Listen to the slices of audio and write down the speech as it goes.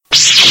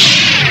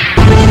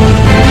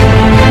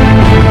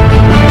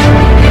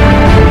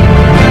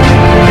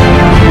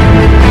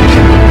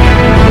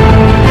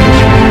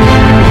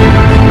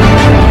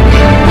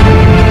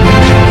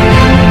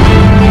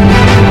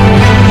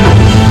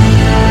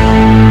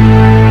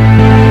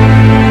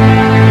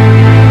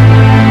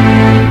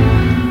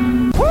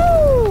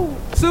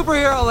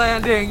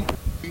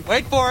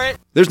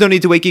There's no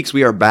need to wait, geeks.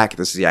 We are back.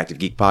 This is the Active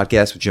Geek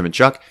Podcast with Jim and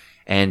Chuck.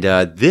 And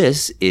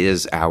this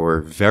is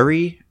our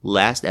very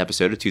last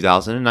episode of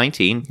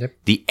 2019. Yep.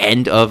 The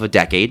end of a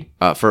decade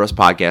for us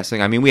podcasting.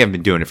 I mean, we haven't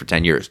been doing it for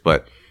 10 years,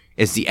 but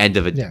it's the end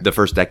of the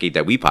first decade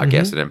that we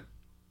podcasted in.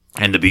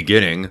 And the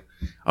beginning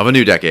of a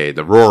new decade.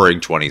 The roaring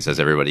 20s, as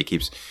everybody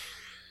keeps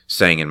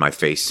saying in my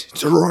face.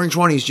 It's the roaring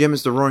 20s, Jim.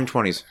 It's the roaring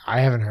 20s.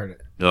 I haven't heard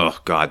it. Oh,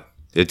 God.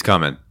 It's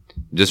coming.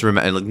 Just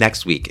remember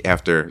next week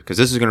after, because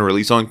this is going to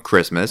release on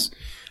Christmas.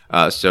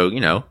 So, you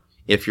know,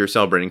 if you're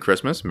celebrating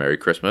Christmas, Merry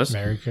Christmas.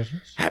 Merry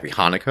Christmas. Happy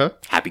Hanukkah.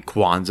 Happy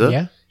Kwanzaa.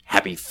 Yeah.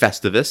 Happy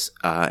Festivus.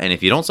 And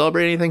if you don't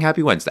celebrate anything,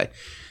 Happy Wednesday.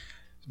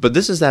 But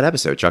this is that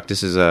episode, Chuck.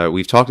 This is,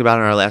 we've talked about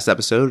in our last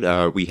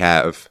episode. We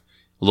have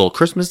a little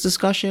Christmas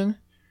discussion.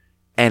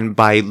 And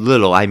by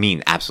little, I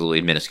mean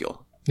absolutely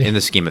minuscule in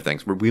the scheme of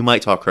things. We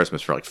might talk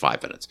Christmas for like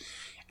 5 minutes.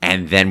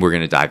 And then we're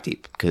going to dive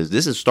deep because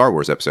this is a Star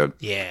Wars episode.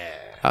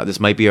 Yeah. This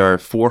might be our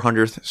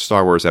 400th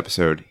Star Wars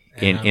episode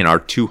in our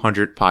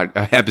 200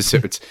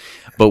 episodes.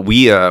 But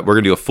we're going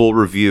to do a full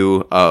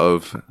review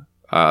of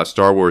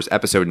Star Wars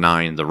Episode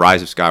 9, The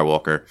Rise of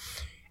Skywalker.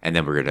 And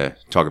then we're going to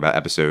talk about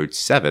Episode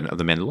 7 of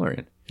The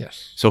Mandalorian.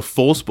 Yes. So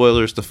full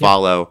spoilers to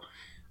follow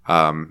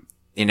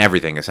in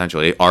everything,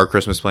 essentially. Our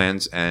Christmas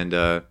plans. And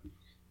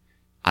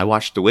I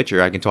watched The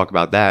Witcher. I can talk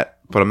about that.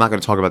 But I'm not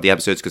going to talk about the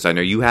episodes because I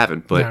know you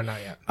haven't. But no, not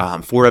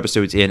yet. 4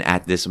 episodes in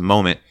at this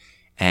moment.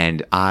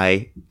 And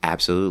I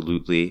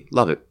absolutely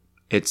love it.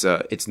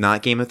 It's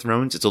not Game of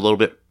Thrones. It's a little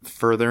bit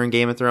further in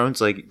Game of Thrones.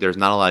 Like there's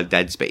not a lot of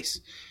dead space,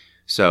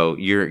 so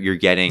you're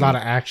getting a lot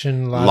of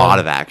action, a lot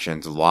of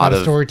actions, a lot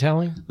of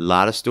storytelling,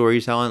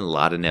 a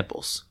lot of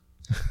nipples.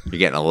 You're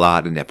getting a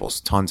lot of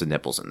nipples, tons of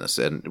nipples in this,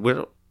 and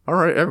we're all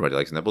right. Everybody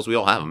likes nipples. We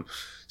all have them,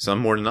 some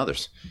more than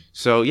others.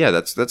 So yeah,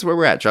 that's where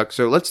we're at, Chuck.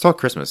 So let's talk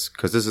Christmas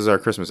because this is our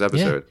Christmas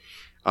episode.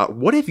 Yeah.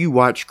 What have you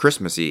watched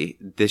Christmassy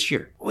this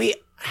year? We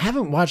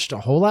haven't watched a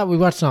whole lot. We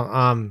watched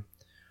some.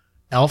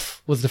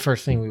 Elf was the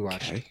first thing we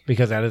watched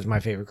because that is my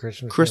favorite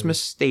Christmas movie.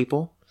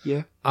 Staple.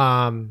 Yeah.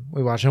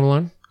 We watched Home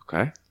Alone.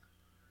 Okay.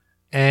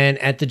 And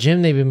at the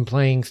gym, they've been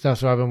playing stuff.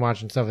 So I've been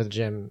watching stuff at the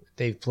gym.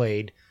 They've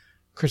played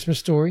Christmas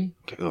Story.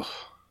 Okay. Ugh.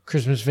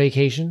 Christmas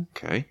Vacation.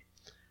 Okay.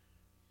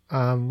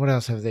 What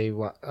else have they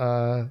watched?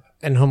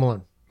 And Home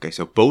Alone. Okay,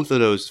 so both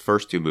of those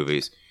first 2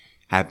 movies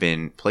have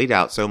been played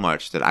out so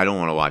much that I don't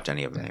want to watch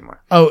any of them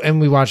anymore. Oh, and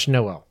we watched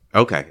Noel.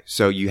 Okay,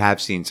 so you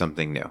have seen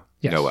something new.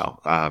 Yes. Noel.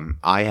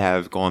 I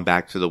have gone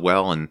back to the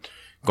well and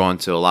gone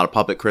to a lot of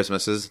public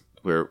Christmases.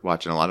 We're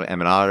watching a lot of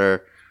Emmett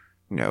Otter,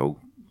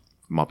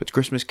 Muppets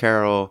Christmas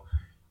Carol.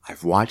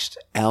 I've watched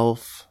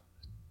Elf,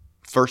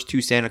 first 2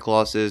 Santa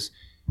Clauses,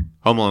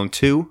 Home Alone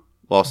 2,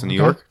 Lost in New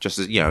York, just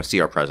to see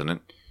our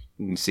president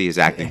and see his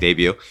acting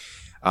debut.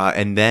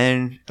 And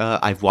then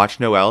I've watched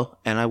Noel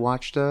and I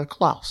watched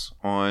Klaus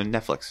on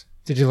Netflix.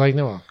 Did you like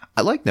Noel?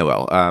 I like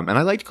Noel, and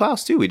I liked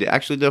Klaus too. We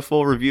actually did a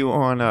full review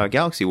on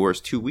Galaxy Wars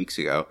 2 weeks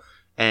ago,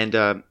 and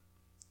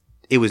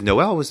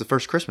Noel was the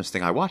first Christmas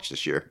thing I watched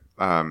this year,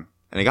 and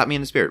it got me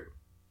in the spirit.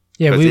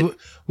 Yeah,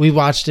 we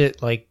watched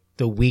it like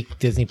the week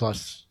Disney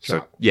Plus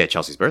dropped. So yeah,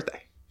 Chelsea's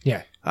birthday.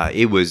 Yeah,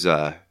 it was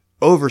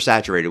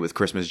oversaturated with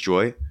Christmas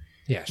joy.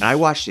 Yes, and I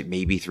watched it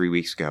maybe 3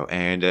 weeks ago,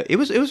 and it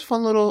was a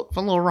fun little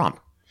romp.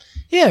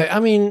 Yeah,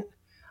 I mean,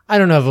 I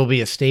don't know if it'll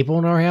be a staple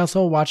in our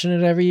household watching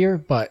it every year,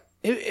 but.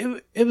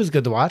 It was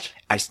good to watch.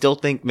 I still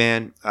think,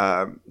 man,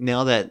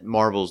 now that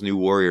Marvel's New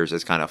Warriors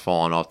has kind of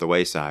fallen off the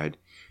wayside,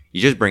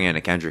 you just bring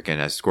Anna Kendrick in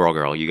as Squirrel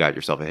Girl, you got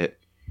yourself a hit.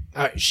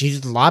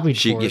 She's lobbied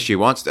for it. She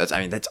wants to.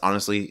 That's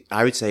honestly,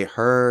 I would say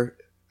her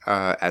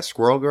as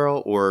Squirrel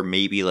Girl or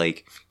maybe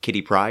like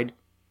Kitty Pryde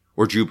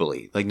or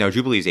Jubilee. Like, no,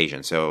 Jubilee's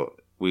Asian, so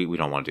we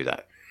don't want to do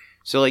that.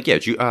 So, like, yeah,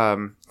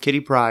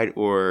 Kitty Pryde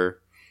or...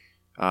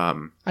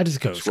 I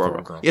just go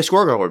Squirrel Girl. Yeah,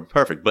 Squirrel Girl would be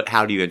perfect. But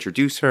how do you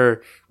introduce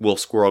her? Will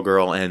Squirrel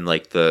Girl and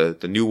like the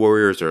New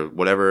Warriors or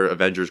whatever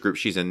Avengers group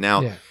she's in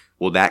now,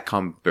 will that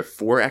come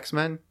before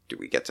X-Men? Do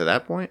we get to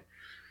that point?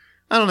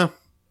 I don't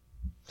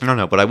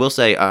know. But I will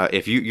say,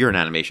 if you're an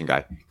animation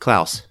guy,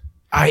 Klaus.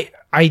 I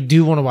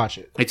do want to watch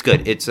it. It's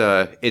good.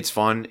 It's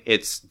fun.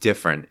 It's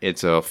different.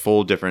 It's a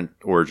full different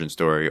origin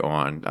story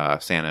on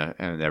Santa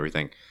and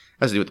everything. It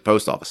has to do with the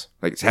post office.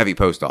 Like, it's heavy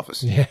post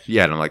office.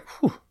 Yeah. And I'm like,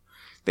 whew.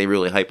 They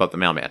really hype up the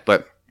mailman,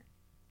 but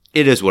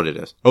it is what it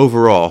is.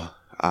 Overall,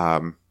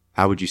 how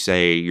would you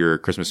say your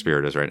Christmas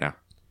spirit is right now?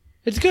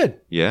 It's good.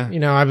 Yeah.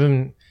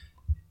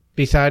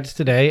 Besides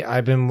today,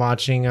 I've been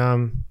watching,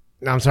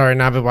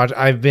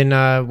 I've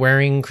been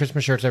wearing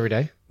Christmas shirts every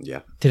day.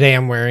 Yeah. Today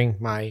I'm wearing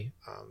my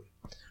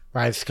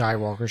Rise of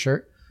Skywalker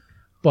shirt,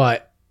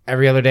 but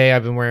every other day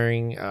I've been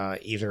wearing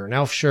either an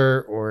Elf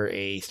shirt or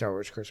a Star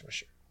Wars Christmas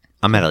shirt.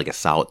 I'm at like a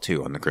solid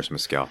 2 on the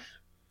Christmas scale.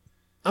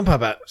 I'm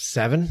probably about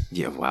 7.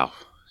 Yeah, wow.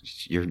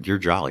 You're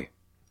jolly.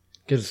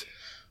 Because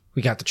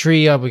we got the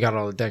tree up, we got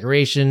all the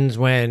decorations.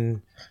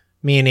 When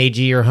me and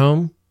AG are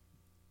home,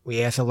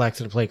 we ask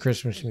Alexa to play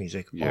Christmas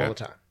music all the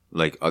time.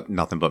 Like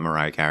nothing but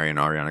Mariah Carey and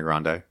Ariana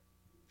Grande.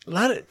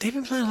 They've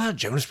been playing a lot of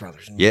Jonas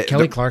Brothers and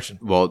Kelly Clarkson.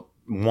 Well,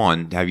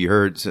 have you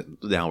heard?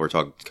 Now we're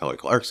talking to Kelly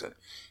Clarkson.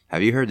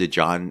 Have you heard the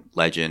John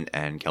Legend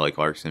and Kelly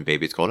Clarkson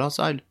 "Baby It's Cold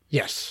Outside"?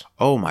 Yes.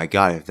 Oh my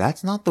god, if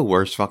that's not the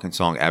worst fucking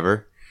song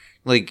ever.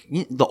 Like,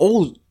 the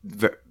old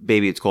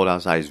 "Baby It's Cold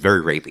Outside" is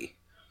very rapey.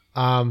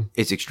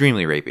 It's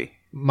extremely rapey.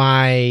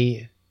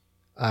 My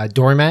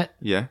doormat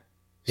Yeah.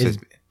 is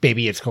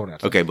 "Baby It's Cold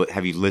Outside." Okay, but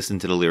have you listened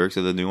to the lyrics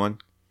of the new one?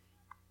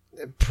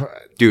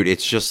 Dude,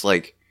 it's just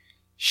like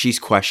she's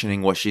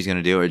questioning what she's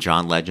gonna do, and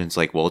John Legend's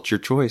like, "Well, it's your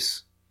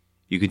choice.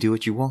 You can do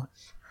what you want.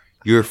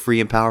 You're a free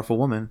and powerful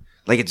woman."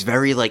 Like, it's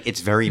very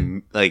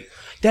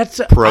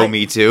That's pro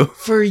Me Too.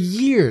 For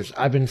years,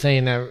 I've been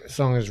saying that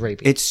song is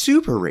rapey. It's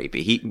super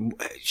rapey.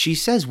 She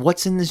says,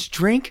 "What's in this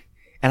drink?"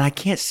 And I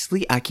can't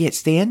sleep. I can't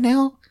stand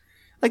now.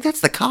 Like, that's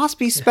the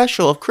Cosby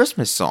special of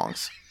Christmas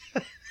songs.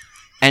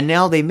 And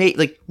now they made,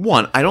 like,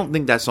 one, I don't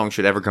think that song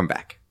should ever come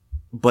back.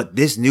 But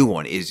this new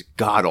one is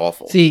god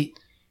awful. See,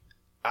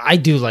 I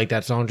do like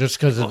that song just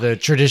because of the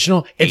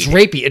traditional. It's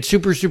rapey. It's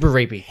super, super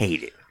rapey.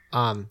 Hate it.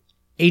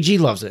 AG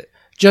loves it.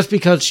 Just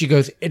because she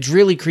goes, it's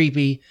really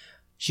creepy.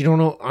 She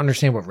don't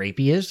understand what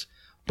rapey is,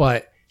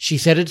 but she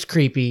said it's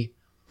creepy,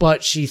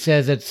 but she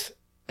says it's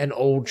an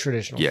old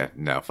traditional. Yeah,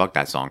 no, fuck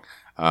that song.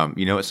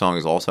 You know what song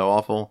is also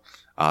awful?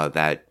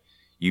 That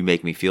 "You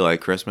Make Me Feel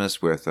Like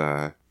Christmas" with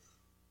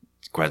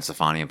Gwen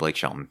Stefani and Blake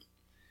Shelton.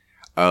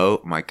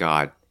 Oh my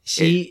god.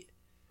 It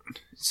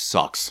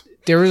sucks.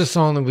 There was a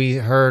song that we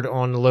heard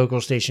on the local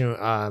station,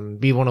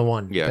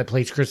 B101, that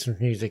plays Christmas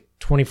music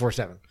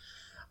 24/7.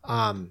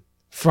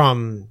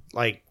 From,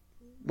 like,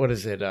 what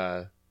is it?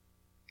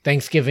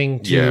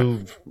 Thanksgiving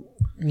to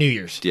New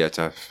Year's. Yeah, it's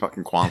a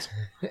fucking Kwanzaa.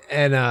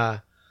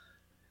 And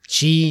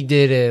she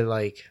did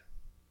I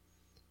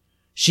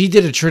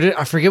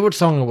forget what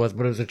song it was,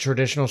 but it was a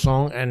traditional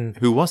song. And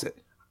who was it?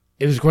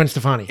 It was Gwen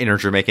Stefani. In her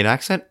Jamaican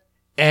accent?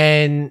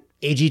 And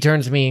AG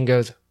turns to me and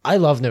goes, "I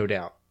love No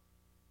Doubt.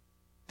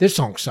 This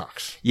song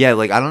sucks." Yeah,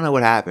 like, I don't know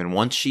what happened.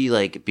 Once she,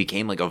 like,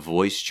 became, like, a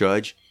voice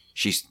judge,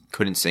 she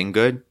couldn't sing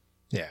good.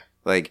 Yeah.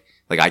 Like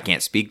I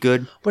can't speak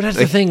good. But that's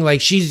the thing.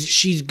 Like,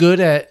 she's good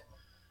at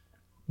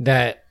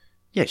that.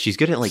 Yeah, she's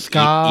good at, like,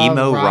 ska,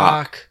 emo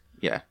rock.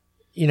 Yeah.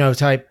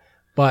 Type.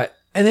 But,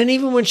 and then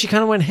even when she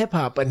kind of went hip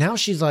hop, but now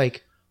she's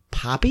like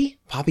poppy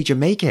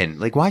Jamaican.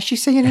 Like, why is she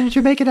singing in a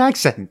Jamaican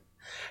accent?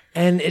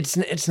 And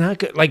it's not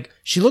good. Like,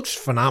 she looks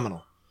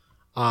phenomenal.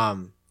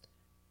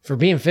 For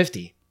being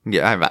 50.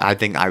 Yeah, I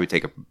think I would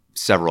take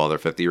several other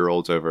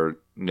 50-year-olds over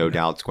No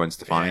Doubt's Gwen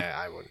Stefani.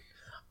 Yeah, I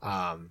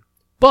would.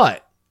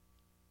 But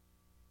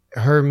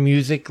her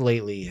music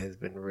lately has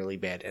been really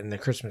bad, and the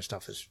Christmas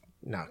stuff is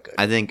not good.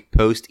 I think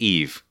post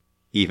Eve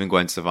and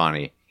Gwen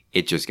Stefani,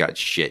 it just got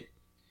shit.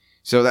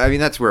 So, I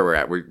mean, that's where we're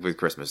at with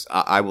Christmas.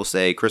 I will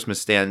say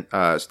Christmas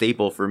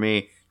staple for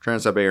me,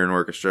 Trans-Siberian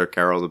Orchestra,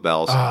 Carol of the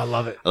Bells. Oh, I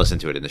love it. I listen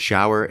to it in the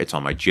shower. It's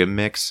on my gym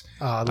mix.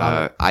 Oh, I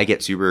love it. I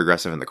get super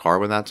aggressive in the car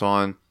when that's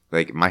on.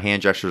 Like, my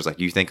hand gestures, like,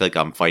 you think like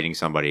I'm fighting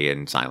somebody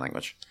in sign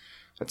language.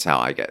 That's how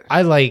I get.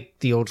 I like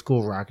the old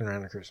school Rocking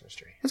Around the Christmas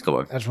Tree. That's a good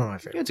one. That's one of my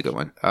favorites. Yeah, it's a good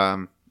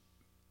one.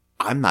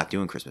 I'm not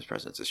doing Christmas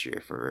presents this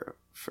year for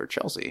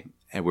Chelsea.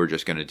 And we're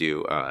just going to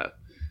do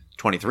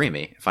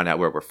 23andMe, find out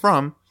where we're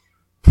from,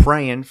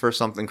 praying for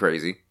something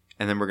crazy,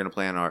 and then we're going to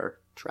plan our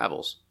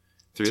travels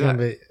through it's that.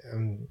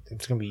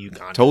 It's going to be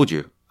Uganda. Told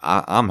you.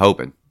 I'm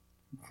hoping.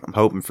 I'm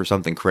hoping for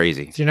something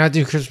crazy. So you're not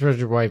doing Christmas presents with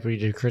your wife, but you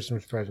do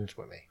Christmas presents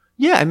with me.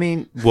 Yeah, I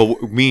mean, well,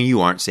 me and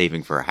you aren't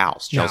saving for a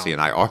house. Chelsea No.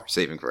 and I are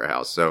saving for a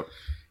house. So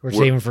we're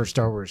saving for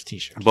Star Wars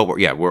t-shirts. But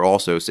we're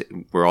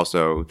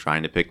also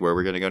trying to pick where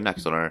we're going to go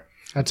next on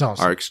That's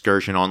awesome. our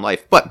excursion on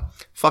life. But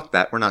fuck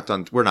that. We're not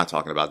done. We're not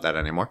talking about that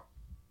anymore.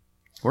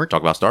 We're going to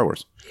talk about Star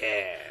Wars.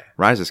 Yeah.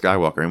 Rise of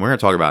Skywalker. And we're going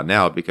to talk about it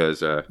now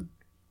because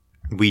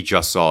we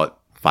just saw it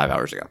 5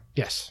 hours ago.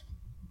 Yes.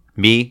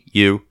 Me,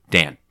 you,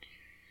 Dan.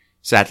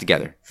 Sat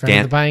together.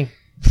 Friend of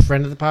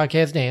the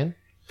podcast, Dan.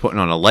 Putting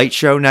on a light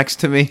show next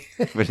to me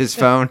with his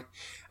phone.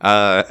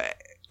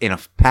 In a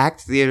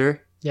packed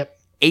theater. Yep.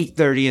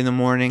 8:30 in the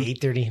morning.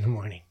 8:30 in the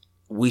morning.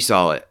 We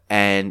saw it.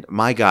 And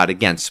my God,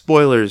 again,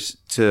 spoilers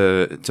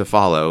to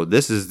follow.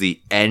 This is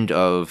the end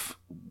of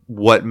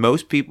what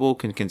most people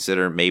can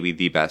consider maybe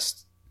the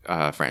best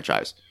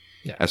franchise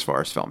as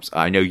far as films.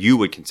 I know you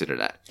would consider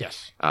that.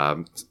 Yes.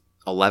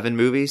 11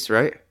 movies,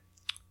 right?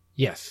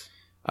 Yes.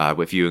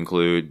 If you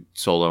include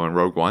Solo and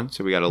Rogue One.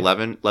 So we got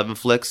 11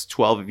 flicks,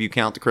 12 if you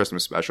count the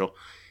Christmas special.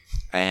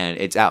 And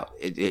it's out.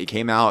 It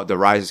came out, The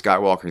Rise of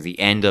Skywalker, the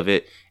end of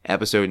it,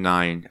 episode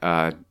 9.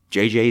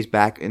 JJ's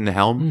back in the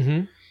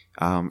helm.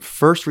 Mm-hmm.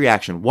 First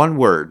reaction, one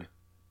word.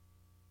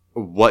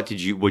 What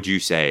would you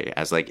say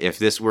as, like, if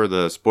this were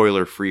the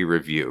spoiler-free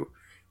review,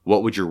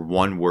 what would your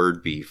one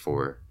word be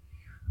for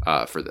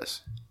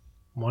this?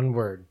 One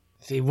word.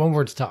 See, one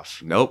word's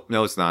tough. Nope,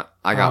 no, it's not.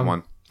 I got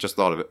one. Just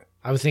thought of it.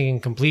 I was thinking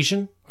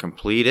completion.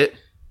 Complete it.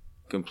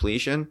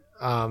 Completion.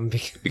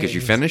 Because you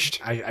finished?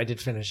 I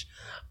did finish.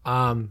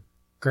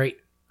 Great.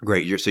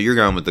 Great. So you're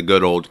going with the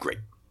good old great.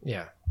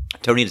 Yeah.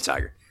 Tony the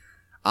Tiger.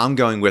 I'm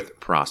going with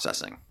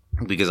processing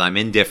because I'm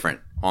indifferent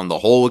on the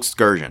whole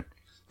excursion,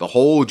 the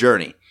whole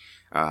journey.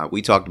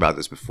 We talked about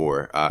this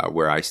before,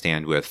 where I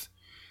stand with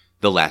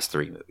the last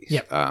 3 movies.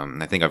 Yep.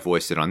 I think I've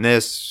voiced it on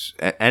this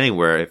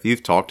anywhere. If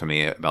you've talked to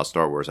me about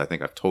Star Wars, I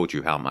think I've told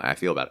you how I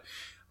feel about it.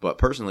 But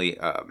personally,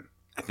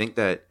 I think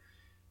that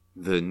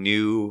the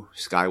new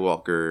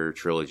Skywalker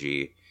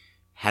trilogy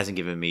hasn't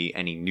given me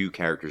any new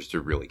characters to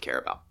really care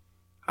about.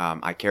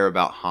 I care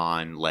about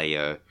Han,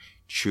 Leia,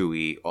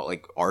 Chewie,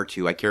 like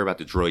R2. I care about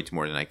the droids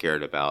more than I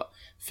cared about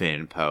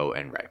Finn, Poe,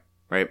 and Rey,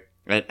 right?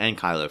 And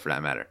Kylo for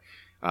that matter,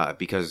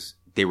 because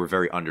they were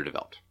very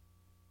underdeveloped.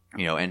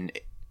 And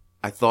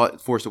I thought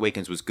Force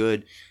Awakens was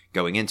good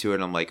going into it.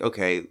 I'm like,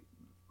 okay,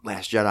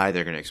 Last Jedi,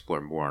 they're going to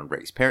explore more on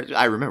Rey's parents.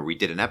 I remember we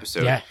did an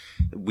episode. Yeah.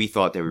 We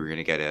thought that we were going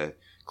to get a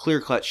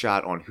clear-cut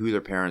shot on who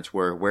their parents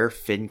were, where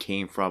Finn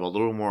came from, a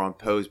little more on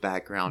Poe's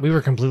background. We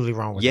were completely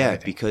wrong with that. Yeah,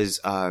 because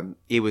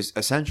it was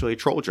essentially a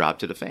troll job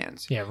to the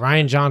fans. Yeah,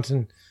 Rian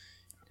Johnson,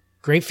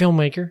 great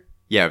filmmaker.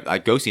 Yeah,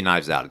 go see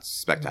Knives Out. It's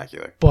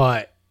spectacular.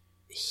 But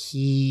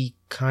he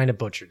kind of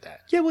butchered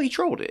that. Yeah, well, he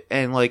trolled it.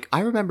 And, I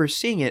remember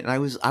seeing it, and I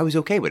was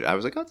okay with it. I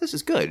was like, oh, this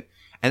is good.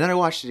 And then I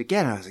watched it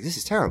again, and I was like, this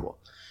is terrible.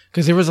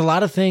 Because there was a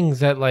lot of things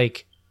that,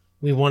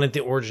 we wanted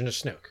the origin of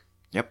Snoke.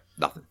 Yep,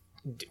 nothing.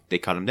 They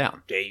cut him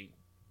down.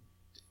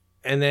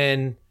 And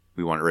then...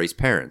 we wanted Rey's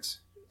parents.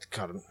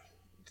 Cut him.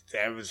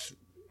 That was...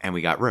 and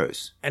we got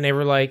Rose. And they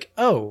were like,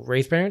 oh,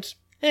 Rey's parents?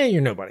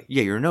 You're nobody.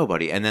 Yeah, you're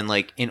nobody. And then,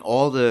 in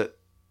all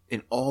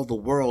the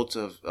worlds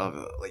of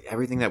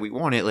everything that we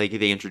wanted,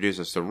 they introduced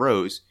us to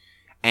Rose.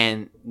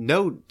 And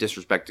no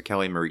disrespect to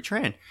Kelly Marie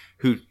Tran,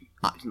 who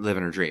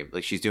living her dream.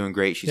 She's doing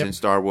great. She's in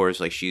Star Wars.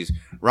 She's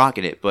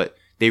rocking it. But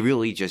they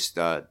really just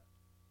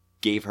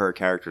gave her a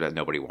character that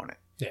nobody wanted.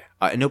 Yeah.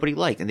 And nobody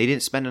liked. And they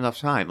didn't spend enough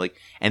time.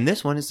 And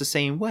this one is the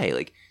same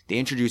way. They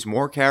introduced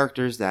more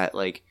characters that,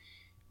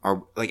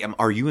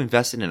 are you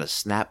invested in a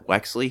Snap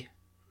Wexley?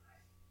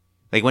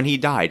 When he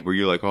died, were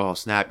you like, oh,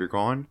 Snap, you're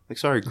gone?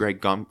 Sorry,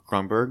 Greg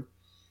Grunberg.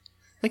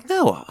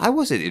 No, I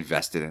wasn't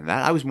invested in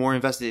that. I was more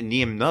invested in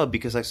Liam Nubb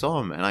because I saw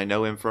him and I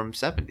know him from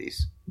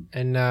 70s.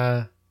 And,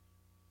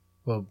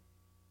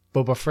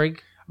 Boba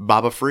Frigg?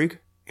 Baba Frigg,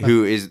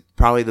 who is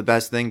probably the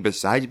best thing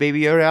besides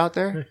Baby Yoda out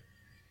there.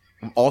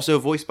 Also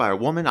voiced by a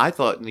woman. I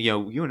thought,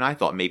 you and I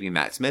thought maybe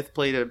Matt Smith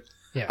played a...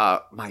 yeah.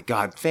 My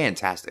God,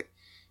 fantastic.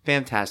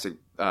 Fantastic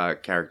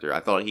character. I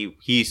thought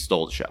he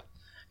stole the show.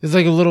 He's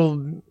like a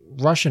little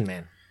Russian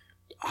man.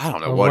 I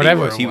don't know what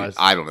he was.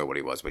 I don't know what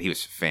he was, but he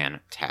was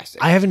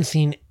fantastic. I haven't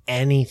seen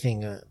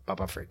anything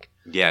Baba Frigg.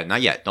 Yeah,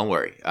 not yet. Don't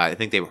worry. I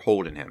think they were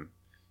holding him.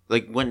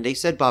 When they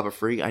said Baba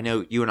Frigg, I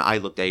know you and I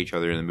looked at each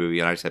other in the movie,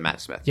 and I said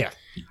Matt Smith. Yeah.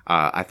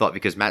 I thought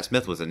because Matt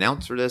Smith was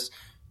announced for this,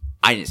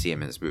 I didn't see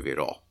him in this movie at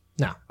all.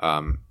 No.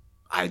 I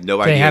had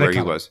no idea where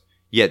he was.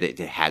 Yeah, they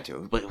had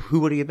to. But who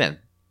would he have been?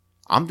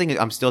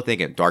 I'm still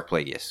thinking Darth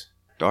Plagueis.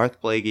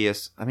 Darth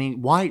Plagueis. I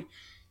mean, why?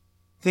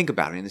 Think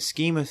about it. In the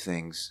scheme of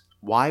things,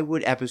 why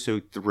would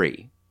episode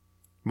 3,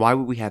 why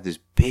would we have this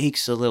big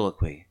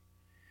soliloquy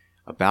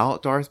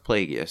about Darth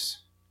Plagueis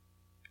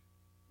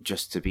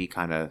just to be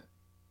kind of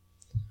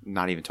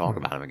not even talk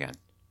about him again?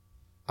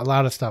 A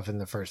lot of stuff in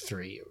the first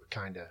 3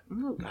 kind of.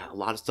 A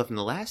lot of stuff in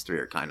the last 3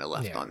 are kind of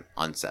left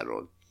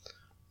unsettled.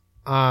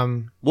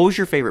 What was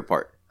your favorite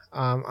part?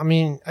 I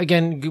mean,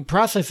 again,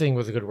 processing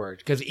was a good word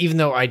because even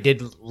though I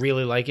did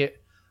really like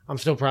it, I'm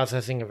still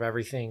processing of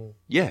everything.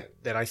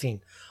 That I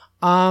seen.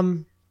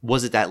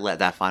 Was it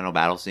that final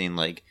battle scene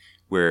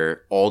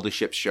where all the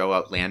ships show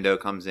up, Lando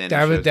comes in?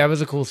 That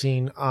was a cool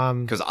scene.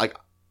 Because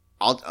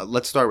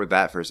let's start with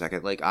that for a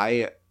second.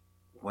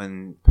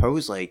 When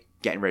Poe's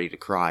getting ready to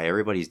cry,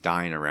 everybody's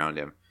dying around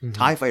him. Mm-hmm.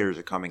 TIE fighters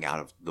are coming out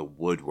of the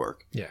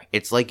woodwork. Yeah,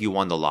 it's like you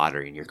won the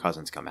lottery and your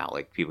cousins come out,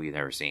 people you've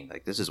never seen.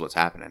 This is what's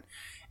happening.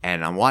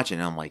 And I'm watching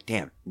and I'm like,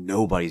 damn,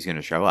 nobody's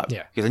gonna show up.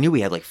 Yeah, because I knew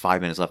we had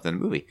 5 minutes left in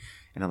the movie.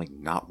 And I'm like,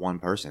 not one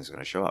person is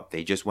going to show up.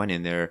 They just went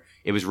in there.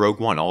 It was Rogue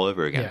One all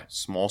over again. Yeah.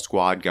 Small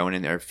squad going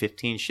in there.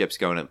 15 ships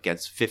going up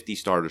against 50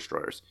 Star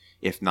Destroyers,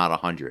 if not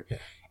 100. Yeah.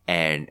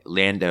 And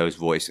Lando's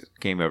voice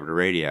came over the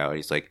radio. And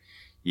he's like,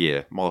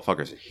 yeah,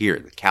 motherfuckers are here.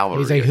 The cavalry.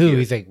 He's like, who? Here.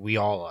 He's like, we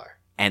all are.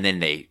 And then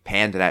they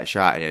pan to that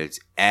shot, and it's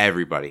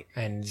everybody.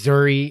 And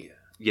Zuri.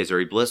 Yeah,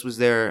 Zuri Bliss was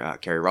there.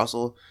 Kerry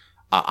Russell.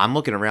 I'm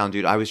looking around,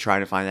 dude. I was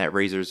trying to find that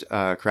Razor's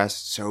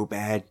crest so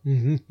bad.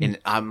 Mm-hmm. And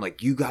I'm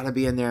like, you got to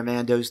be in there,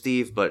 Mando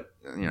Steve. But,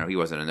 he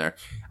wasn't in there.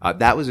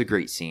 That was a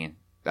great scene.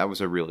 That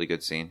was a really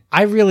good scene.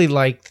 I really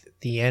liked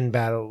the end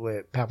battle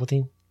with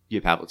Palpatine.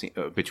 Yeah,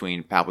 Palpatine.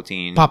 Between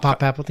Palpatine.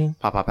 Palpatine.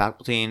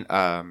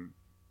 Palpatine.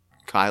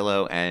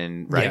 Kylo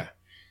and Rey.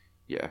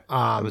 Yeah.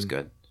 That was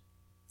good.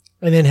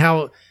 And then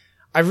how...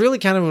 I really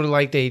kind of would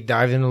like they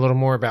dive in a little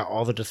more about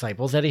all the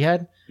disciples that he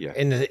had. Yeah.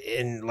 In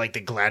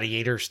the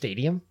Gladiator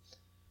Stadium.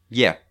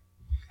 Yeah.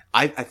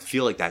 I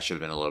feel like that should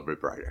have been a little bit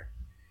brighter.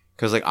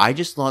 Because, I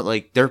just thought,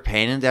 they're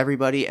panning to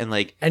everybody and,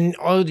 And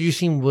all you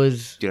seen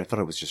was... Dude, I thought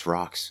it was just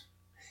rocks.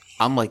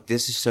 I'm like,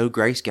 this is so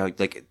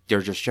grayscale.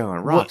 They're just showing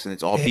rocks and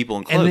it's all people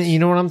in clothes. And then, you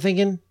know what I'm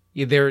thinking?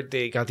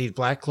 They got these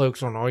black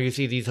cloaks on. All you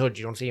see these hoods.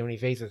 You don't see any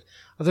faces.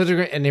 I thought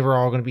and they were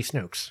all going to be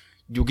Snokes.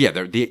 Yeah,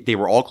 they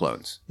were all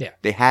clones. Yeah.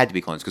 They had to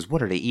be clones because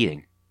what are they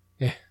eating?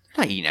 Yeah.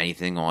 They're not eating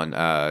anything on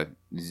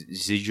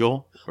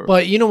Sigil.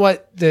 But you know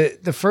what?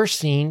 The first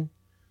scene,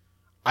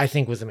 I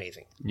think, was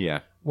amazing.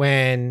 Yeah.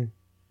 When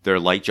they're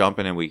light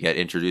jumping and we get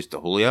introduced to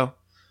Julio.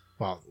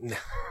 Well,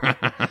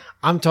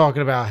 I'm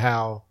talking about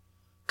how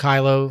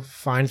Kylo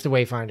finds the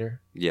Wayfinder.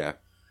 Yeah.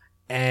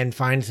 And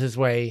finds his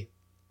way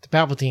to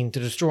Palpatine to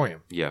destroy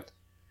him. Yeah.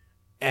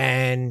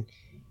 And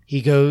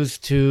he goes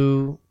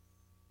to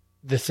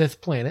the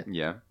Sith planet.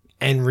 Yeah.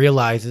 And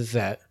realizes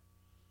that,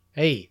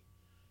 hey,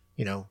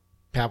 you know,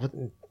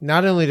 Palpatine,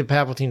 not only the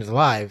Palpatine is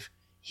alive,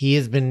 he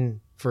has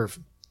been for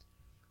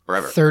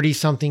forever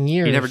 30-something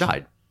years. He never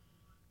died.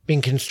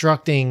 Been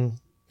constructing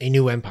a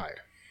new empire.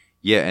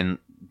 Yeah, and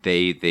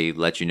they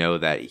let you know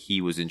that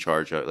he was in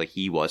charge of, like,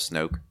 he was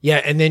Snoke. Yeah,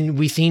 and then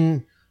we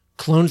seen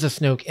clones of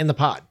Snoke in the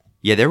pod.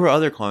 Yeah, there were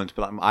other clones,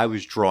 but I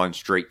was drawn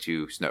straight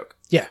to Snoke.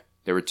 Yeah.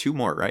 There were 2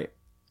 more, right?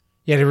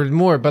 Yeah, there were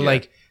more, but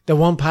like the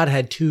one pod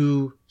had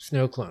 2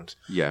 Snoke clones.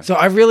 Yeah. So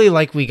I really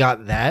like we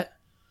got that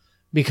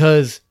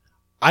because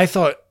I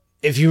thought,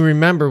 if you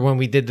remember when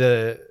we did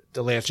the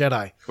Last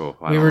Jedi,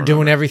 we were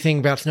doing everything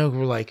about Snoke.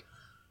 We're like,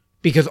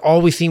 because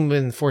all we seen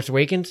in Force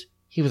Awakens,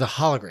 he was a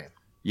hologram.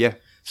 Yeah.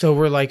 So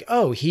we're like,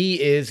 oh,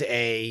 he is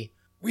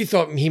we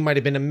thought he might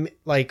have been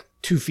like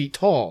 2 feet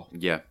tall.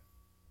 Yeah.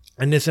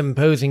 And this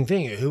imposing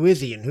thing. Who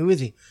is he? And who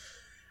is he?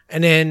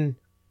 And then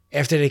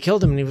after they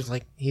killed him, and he was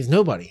like, he's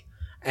nobody.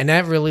 And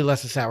that really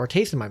left a sour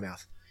taste in my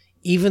mouth.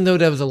 Even though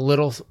there was a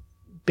little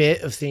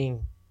bit of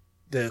seeing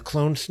the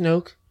clone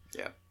Snoke.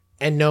 Yeah.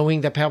 And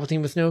knowing that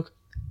Palpatine was Snoke,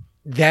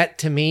 that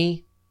to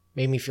me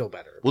made me feel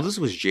better. Well, this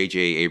was J.J.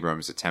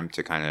 Abrams' attempt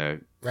to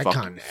kind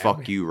of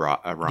fuck you,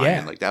 Ryan.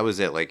 Yeah. Like, that was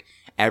it. Like,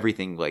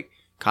 everything, like,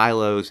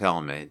 Kylo's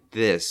helmet,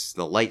 the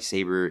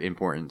lightsaber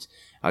importance.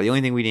 The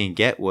only thing we didn't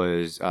get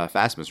was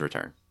Phasma's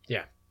return.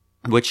 Yeah.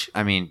 Which,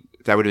 I mean,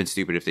 that would have been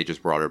stupid if they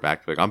just brought her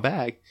back. Like, I'm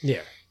back.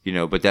 Yeah. You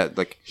know, but that,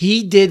 like...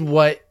 He did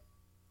what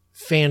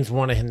fans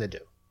wanted him to do.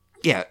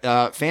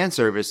 Yeah, fan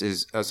service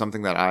is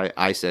something that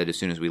I said as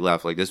soon as we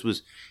left. Like, this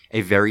was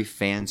a very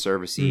fan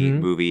servicey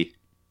movie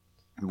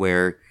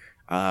where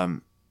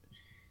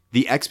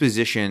the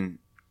exposition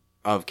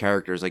of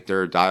characters, like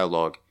their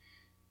dialogue,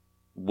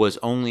 was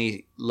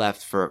only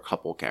left for a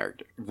couple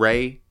characters.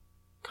 Rey,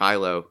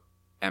 Kylo,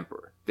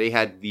 Emperor. They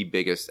had the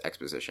biggest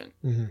exposition.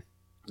 Mm-hmm.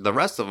 The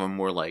rest of them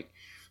were like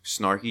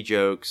snarky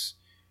jokes,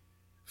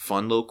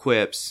 fun little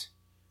quips.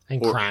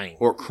 And crying.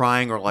 Or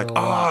crying, or like,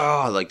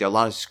 like a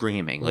lot of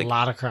screaming. Like, a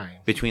lot of crying.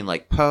 Between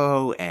like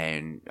Poe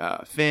and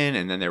Finn,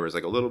 and then there was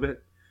like a little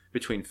bit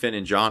between Finn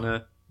and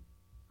Jannah,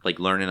 like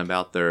learning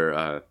about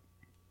their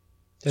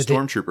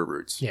stormtrooper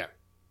roots. Yeah.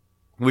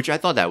 Which I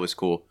thought that was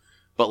cool.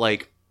 But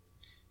like,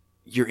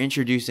 you're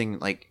introducing,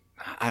 like,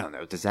 I don't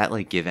know, does that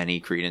like give any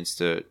credence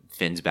to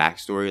Finn's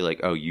backstory? Like,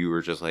 oh, you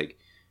were just like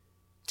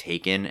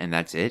taken and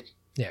that's it?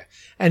 Yeah.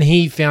 And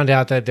he found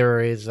out that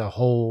there is a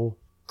whole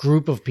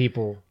group of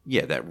people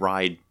that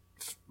ride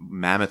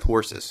mammoth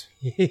horses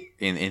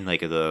in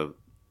like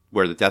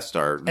where the Death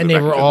Star, and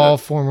they were all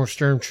former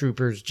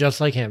stormtroopers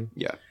just like him.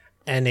 Yeah.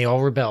 And they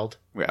all rebelled.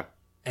 Yeah.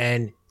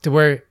 And to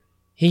where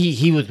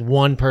he was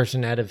one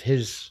person out of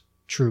his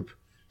troop,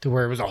 to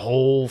where it was a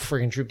whole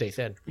freaking troop, they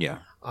said. Yeah.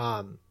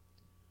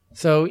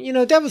 So, you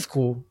know, that was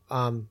cool.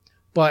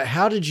 But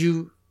how did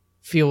you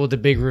feel with the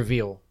big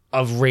reveal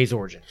of Rey's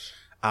origins?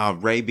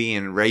 Rey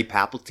being Rey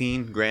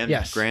Palpatine,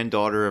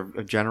 granddaughter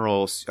of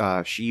General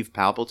Sheev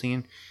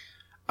Palpatine.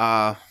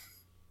 I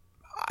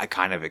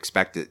kind of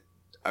expected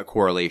a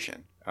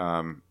correlation.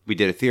 We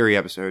did a theory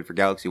episode for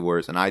Galaxy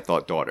Wars, and I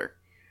thought daughter.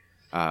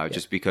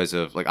 Just because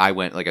of, like, I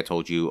went, like I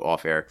told you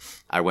off air,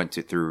 I went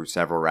through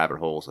several rabbit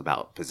holes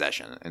about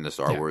possession in the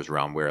Star Wars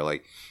realm, where,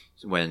 like,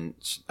 when,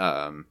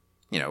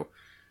 you know,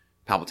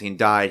 Palpatine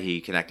died, he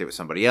connected with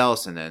somebody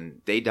else, and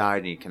then they died,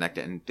 and he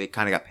connected, and they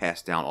kind of got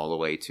passed down all the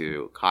way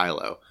to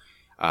Kylo.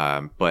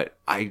 But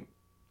I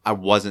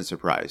wasn't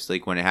surprised.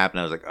 Like, when it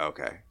happened, I was like, oh,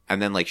 okay.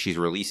 And then, like, she's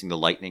releasing the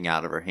lightning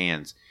out of her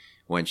hands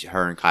when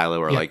her and Kylo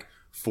are, like,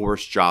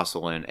 force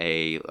jostling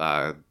a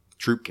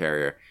troop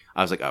carrier.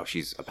 I was like, oh,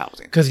 she's a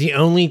Palpatine. Because the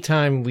only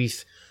time we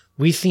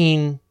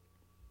seen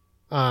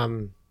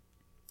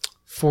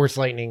Force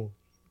lightning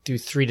through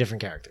 3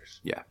 different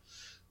characters. Yeah.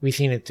 We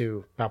seen it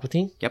through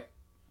Palpatine. Yep.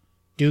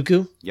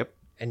 Dooku. Yep.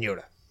 And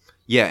Yoda.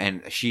 Yeah,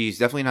 and she's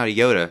definitely not a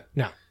Yoda.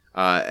 No.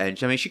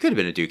 And I mean, she could have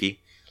been a Dookie,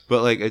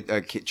 but like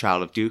a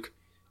child of Duke.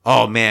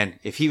 Oh man,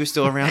 if he was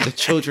still around, the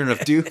children of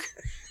Duke,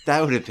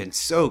 that would have been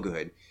so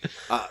good.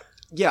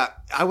 Yeah,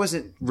 I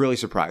wasn't really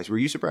surprised. Were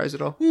you surprised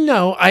at all?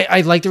 No,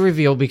 I like the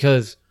reveal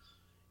because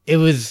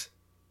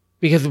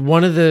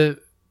one of the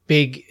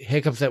big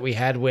hiccups that we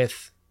had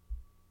with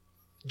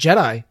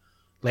Last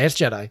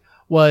Jedi,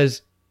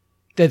 was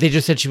that they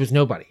just said she was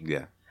nobody.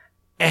 Yeah.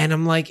 And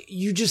I'm like,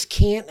 you just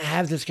can't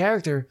have this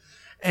character.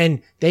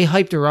 And they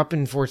hyped her up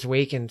in Force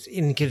Awakens.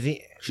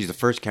 She's the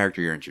first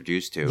character you're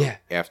introduced to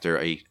after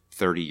a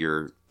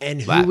 30-year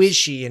And lapse. who is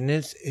she? And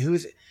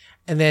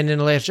then in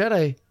The Last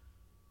Jedi,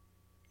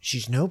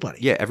 she's nobody.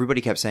 Yeah, everybody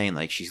kept saying,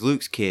 like, she's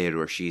Luke's kid,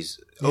 or she's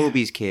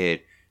Obi's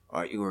kid,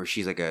 or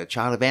she's like a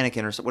child of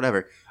Anakin, or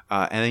whatever.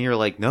 And then you're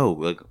like, no,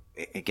 like,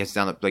 it gets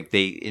down to like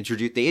they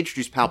introduced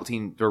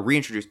Palpatine or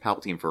reintroduced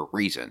Palpatine for a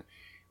reason.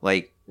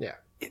 Like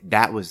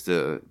that was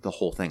the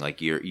whole thing.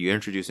 Like you're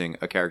introducing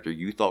a character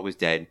you thought was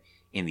dead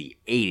in the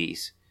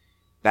 80s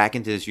back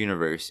into this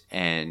universe,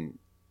 and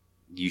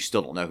you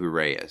still don't know who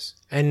Rey is.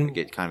 And like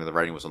it kind of the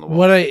writing was on the wall.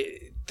 What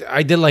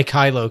I did like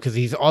Kylo because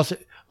he's also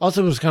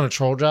was kind of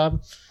troll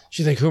job.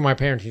 She's like, "Who are my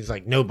parents?" He's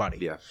like, "Nobody."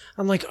 Yeah.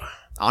 I'm like,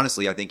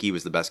 honestly, I think he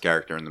was the best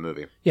character in the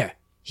movie. Yeah,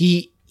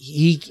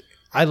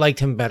 I liked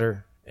him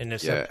better in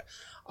this. Yeah.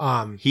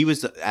 He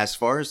was as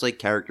far as like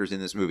characters in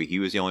this movie, he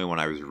was the only one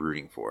I was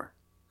rooting for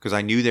because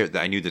I knew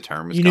the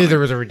term was. You coming, knew there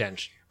was a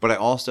redemption, but I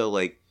also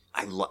like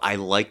I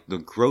liked the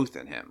growth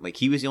in him. Like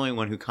he was the only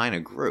one who kind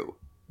of grew.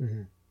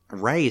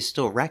 Mm-hmm. Rey is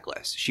still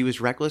reckless. She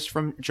was reckless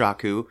from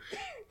Jakku,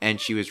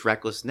 and she was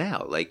reckless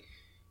now. Like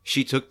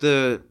she took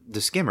the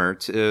skimmer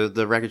to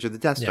the wreckage of the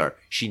Death Star.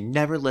 Yeah. She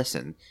never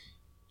listened.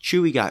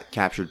 Chewie got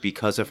captured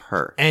because of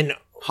her, and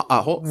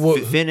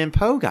Finn and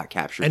Poe got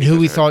captured. And who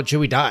we thought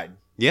Chewie died.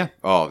 Yeah.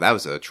 Oh, that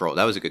was a troll.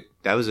 That was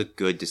a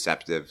good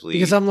deceptively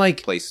because I'm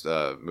like placed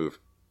move.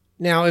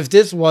 Now, if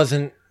this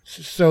wasn't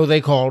so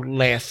they called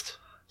Last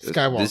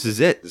Skywalker. This is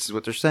it. This is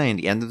what they're saying.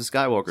 The end of the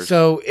Skywalker.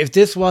 So if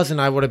this wasn't,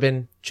 I would have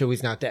been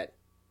Chewie's not dead.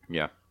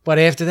 Yeah. But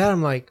after that,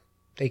 I'm like,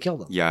 they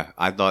killed him. Yeah,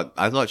 I thought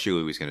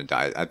Chewie was going to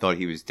die. I thought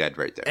he was dead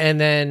right there. And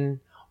then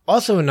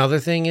also another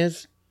thing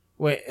is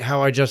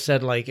how I just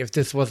said, like, if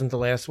this wasn't the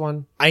last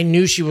one, I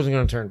knew she wasn't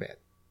going to turn bad.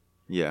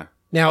 Yeah.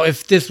 Now,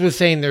 if this was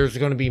saying there's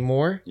going to be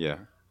more, yeah,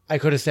 I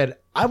could have said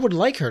I would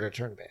like her to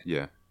turn bad.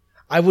 Yeah.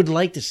 I would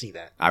like to see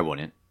that. I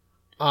wouldn't.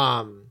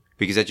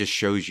 Because that just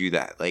shows you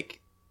that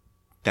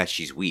that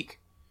she's weak.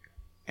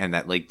 And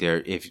that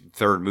if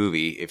third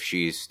movie, if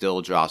she's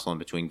still jostling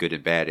between good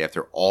and bad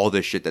after all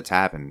this shit that's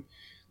happened,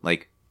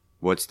 like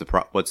what's the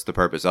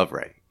purpose of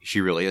Rey? She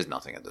really is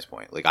nothing at this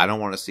point. Like I don't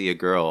want to see a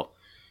girl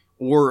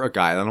or a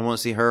guy. I don't want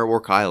to see her or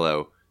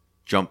Kylo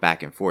jump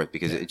back and forth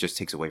because it just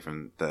takes away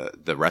from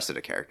the rest of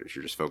the characters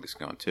you're just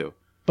focusing on too.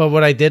 But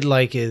what I did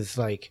like is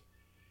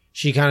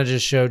she kind of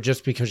just showed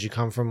just because you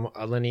come from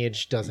a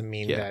lineage doesn't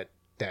mean that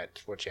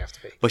that's what you have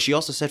to be. But she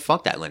also said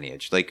fuck that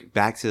lineage. Like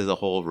back to the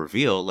whole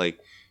reveal, like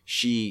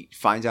she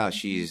finds out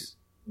she's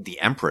the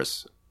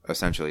Empress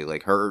essentially.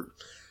 Like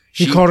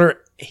he called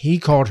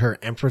her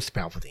Empress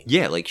Palpatine.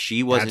 Yeah, like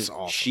she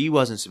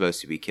wasn't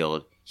supposed to be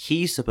killed.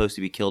 He's supposed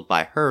to be killed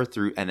by her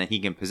and then he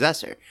can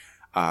possess her.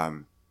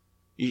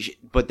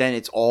 But then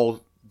it's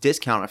all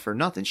discounted for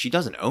nothing. She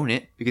doesn't own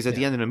it because at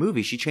the end of the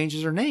movie, she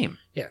changes her name.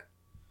 Yeah.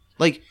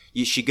 Like,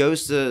 she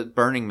goes to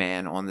Burning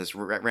Man on this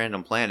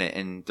random planet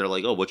and they're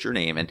like, oh, what's your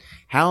name? And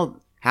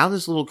how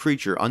this little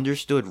creature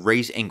understood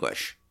Rey's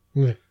English.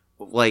 Yeah.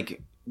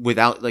 Like,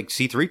 without,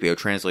 C-3PO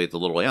translated the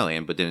little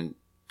alien, but didn't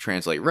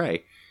translate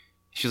Rey.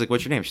 She's like,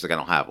 what's your name? She's like, I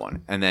don't have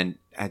one. And then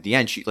at the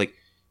end, she,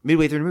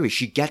 midway through the movie,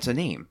 she gets a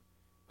name.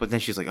 But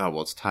then she's like, oh,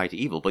 well, it's tied to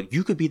evil. But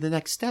you could be the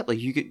next step. Like,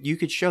 you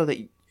could show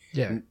that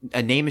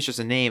a name is just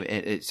a name.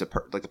 It's the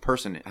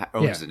person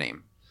owns the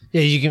name.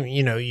 Yeah, you can,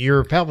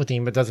 you're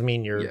Palpatine, but doesn't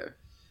mean you're,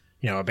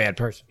 a bad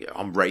person. Yeah,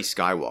 I'm Rey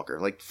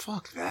Skywalker. Like,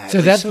 fuck that.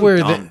 So that's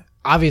where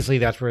obviously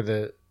that's where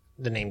the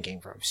name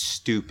came from.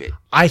 Stupid.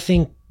 I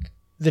think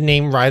the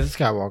name Rise of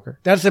Skywalker,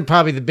 that's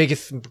probably the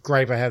biggest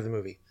gripe I have of the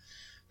movie.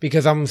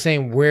 Because I'm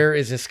saying, where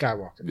is this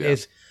Skywalker? Yeah.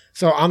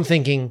 So I'm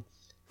thinking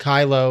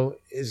Kylo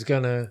is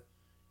going to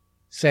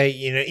say,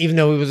 even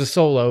though he was a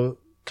Solo,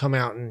 come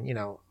out and,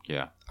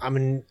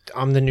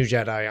 I'm the new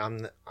Jedi.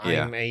 I'm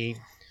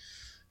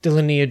the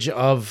lineage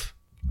of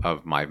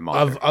my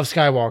mother. Of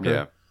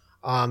Skywalker.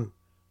 Yeah.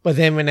 But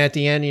then when at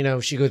the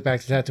end, she goes back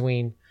to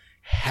Tatooine,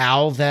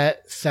 how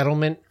that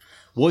settlement.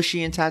 Was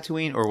she in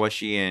Tatooine or was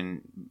she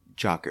in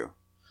Jakku?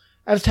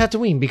 That was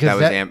Tatooine because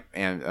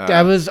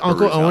that was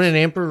Uncle Baruch's Owen house. And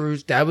Aunt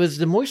Baruch. That was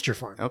the moisture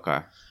farm. Okay.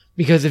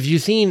 Because if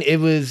you've seen, it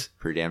was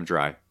pretty damn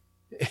dry.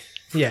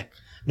 Yeah,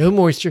 no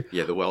moisture.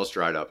 Yeah, the well's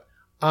dried up.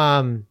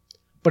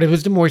 But it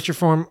was the moisture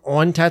farm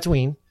on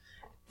Tatooine,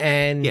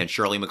 and and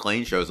Shirley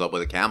MacLaine shows up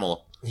with a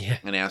camel. Yeah.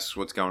 And asks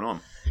what's going on.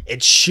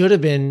 It should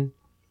have been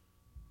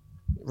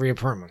Rhea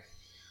Perlman.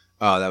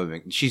 Oh, that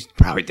would be. She's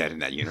probably dead in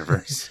that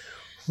universe.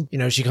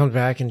 She comes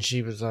back and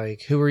she was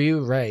like, "Who are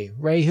you, Rey?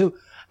 Rey who?"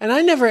 And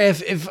I never,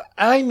 if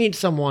I meet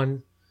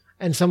someone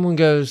and someone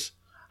goes,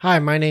 "Hi,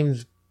 my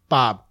name's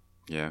Bob."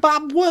 Yeah.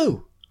 Bob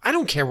Woo. I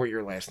don't care what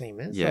your last name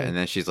is. Yeah, and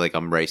then she's like,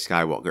 I'm Rey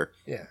Skywalker.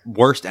 Yeah.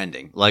 Worst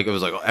ending. Like, it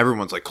was like,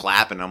 everyone's like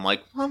clapping. I'm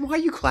like, why are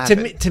you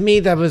clapping? To me,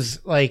 that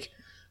was like,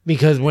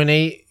 because when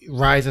they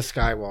Rise of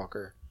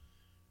Skywalker,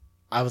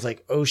 I was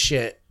like, oh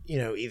shit,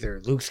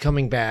 either Luke's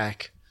coming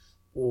back,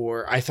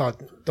 or I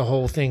thought the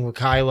whole thing with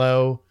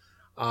Kylo,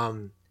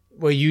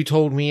 well, you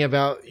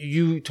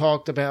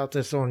talked about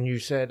this on, you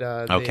said,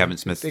 Kevin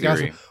Smith's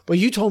theory. Well,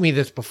 you told me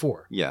this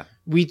before. Yeah.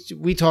 We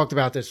talked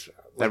about this.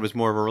 That was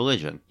more of a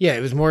religion. Yeah,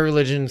 it was more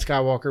religion.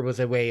 Skywalker was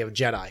a way of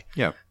Jedi.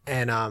 Yeah.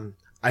 And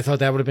I thought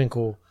that would have been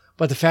cool.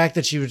 But the fact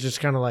that she was just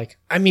kind of like,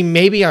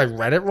 maybe I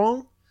read it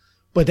wrong,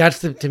 But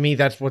to me,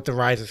 that's what the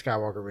Rise of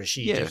Skywalker was.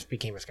 She just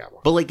became a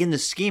Skywalker. But like in the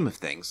scheme of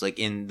things, like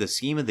in the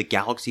scheme of the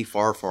galaxy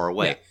far, far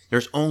away,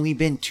 there's only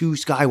been 2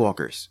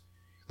 Skywalkers.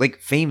 Like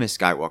famous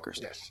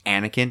Skywalkers. Yes.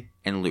 Anakin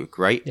and Luke,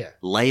 right? Yeah.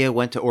 Leia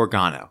went to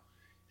Organa.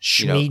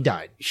 Shmi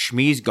died.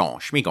 Shmi's gone.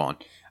 Shmi gone.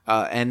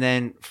 And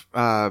then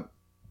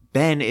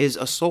Ben is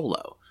a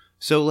Solo.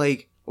 So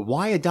like,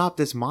 why adopt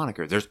this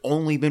moniker? There's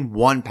only been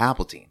one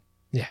Palpatine.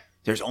 Yeah.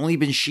 There's only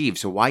been Sheev,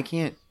 so why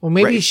can't... Well,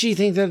 maybe she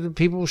thinks that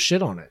people will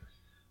shit on it.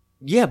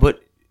 Yeah,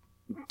 but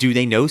do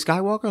they know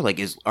Skywalker? Like,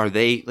 are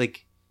they,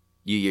 like...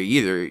 You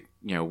either...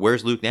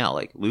 where's Luke now?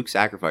 Like, Luke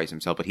sacrificed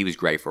himself, but he was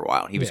gray for a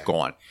while. He was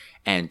gone.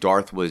 And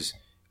Darth was...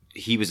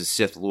 He was a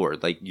Sith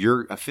Lord. Like,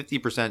 you're a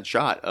 50%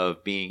 shot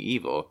of being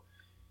evil.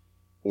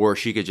 Or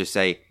she could just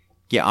say,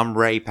 yeah, I'm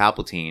Rey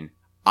Palpatine.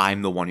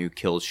 I'm the one who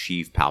kills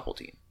Sheev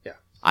Palpatine. Yeah.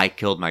 I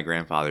killed my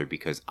grandfather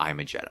because I'm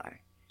a Jedi.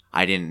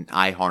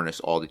 I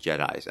harnessed all the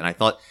Jedis. And I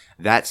thought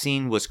that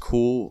scene was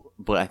cool,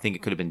 but I think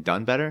it could have been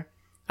done better.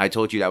 I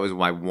told you that was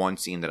my one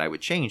scene that I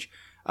would change.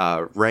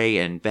 Rey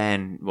and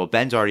Ben, well,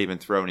 Ben's already been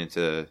thrown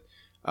into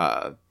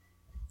the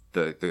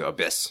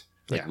abyss.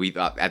 Like we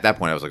at that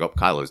point, I was like, oh,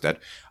 Kylo's dead.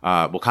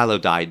 Well, Kylo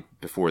died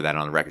before that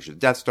on the wreckage of the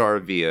Death Star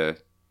via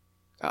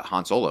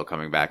Han Solo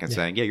coming back and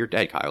saying, yeah, you're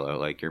dead, Kylo.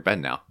 Like, you're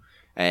Ben now.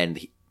 And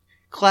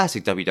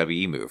classic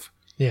WWE move.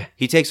 Yeah.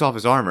 He takes off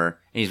his armor,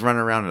 and he's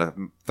running around in a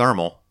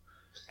thermal,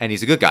 and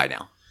he's a good guy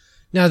now.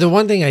 Now, the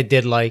one thing I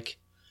did like,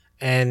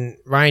 and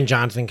Rian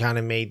Johnson kind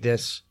of made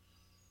this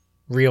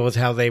real, is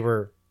how they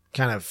were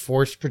kind of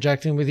force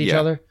projecting with each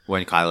other.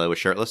 When Kylo was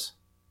shirtless?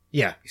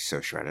 Yeah. He's so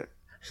shredded.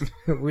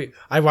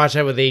 I watched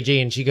that with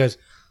AJ, and she goes,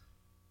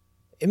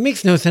 it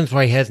makes no sense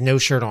why he has no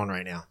shirt on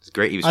right now. It's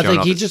great. He was I was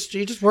like, he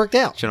just worked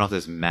out. Showing off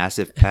his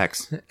massive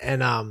pecs.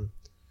 And,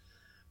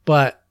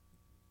 but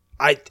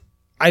I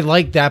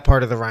like that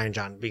part of the Rian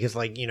Johnson, because,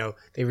 like,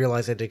 they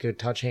realized that they could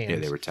touch hands. Yeah,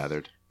 they were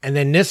tethered. And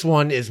then this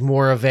one is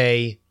more of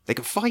a... They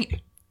could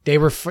fight. They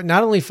were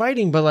not only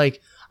fighting, but,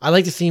 like, I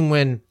like the scene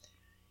when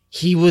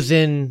he was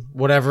in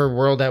whatever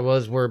world that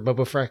was where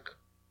Boba Fett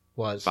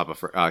was.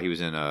 He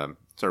was in,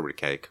 started with a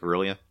K,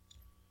 Corellia?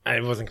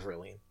 It wasn't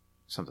Carillion.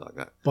 Something like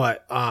that.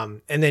 But,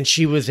 and then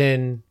she was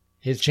in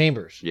his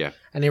chambers. Yeah.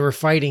 And they were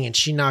fighting, and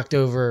she knocked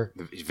over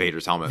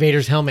Vader's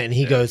helmet. And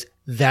he goes,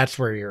 that's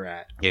where you're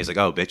at. Yeah, he's like,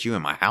 oh, bitch, you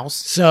in my house?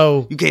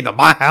 So... You came to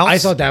my house? I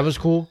thought that was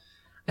cool.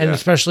 And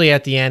especially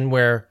at the end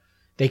where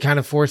they kind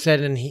of force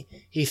it, and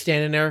he's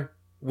standing there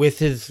with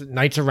his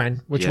Knights of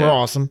Ren, which were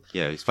awesome.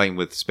 Yeah, he's fighting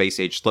with Space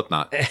Age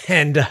Slipknot.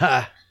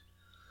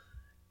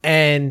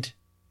 And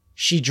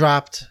she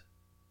dropped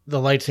the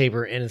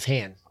lightsaber in his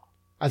hand.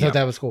 I thought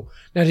that was cool.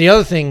 Now, the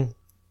other thing,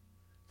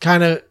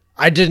 kind of,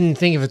 I didn't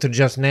think of it till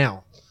just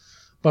now.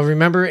 But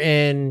remember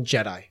in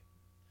Jedi,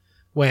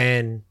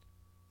 when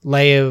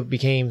Leia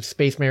became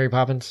Space Mary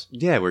Poppins?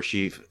 Yeah, where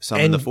she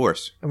summoned the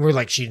Force. And we're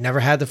like, she never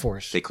had the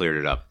Force. They cleared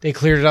it up.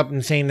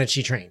 And saying that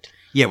she trained.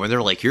 Yeah, when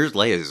they're like, here's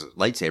Leia's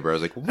lightsaber, I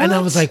was like, what? And I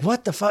was like,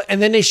 what the fuck? And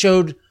then they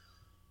showed...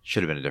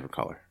 Should have been a different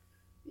color.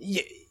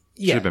 Yeah.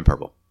 Should have been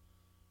purple.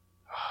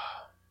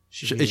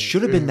 It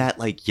should have been that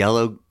like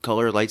yellow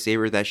color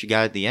lightsaber that she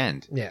got at the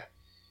end. Yeah.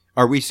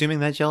 Are we assuming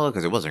that's yellow?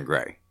 Because it wasn't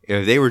gray.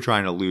 If they were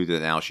trying to allude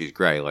that now she's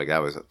gray, like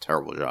that was a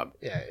terrible job.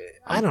 Yeah.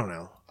 I don't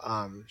know.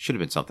 Should have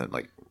been something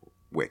like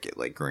wicked,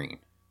 like green.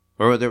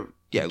 Or there,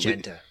 yeah.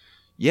 Magenta.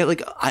 Yeah,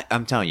 like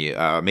I'm telling you,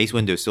 Mace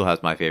Windu still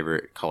has my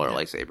favorite color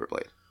lightsaber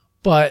blade.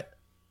 But,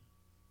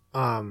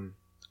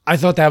 I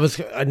thought that was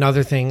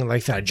another thing. Like I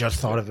said, I just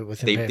thought of it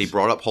with him. They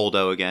brought up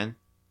Holdo again.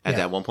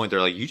 At one point,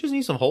 they're like, you just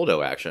need some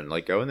Holdo action.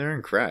 Like, go in there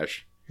and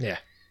crash. Yeah.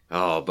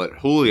 Oh, but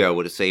Julio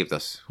would have saved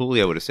us.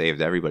 Julio would have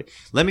saved everybody.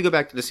 Let me go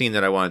back to the scene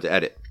that I wanted to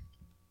edit.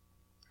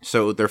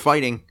 So they're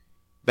fighting.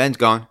 Ben's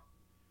gone.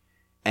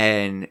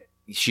 And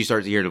she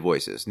starts to hear the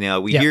voices. Now,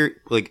 we hear,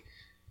 like,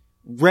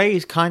 Rey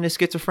is kind of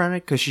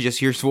schizophrenic because she just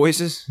hears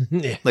voices.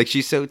 Yeah. Like,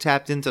 she's so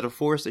tapped into the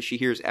Force that she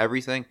hears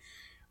everything.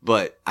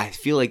 But I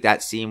feel like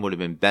that scene would have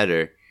been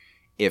better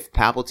if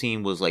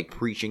Palpatine was, like,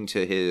 preaching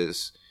to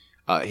his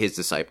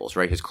disciples,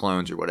 right? His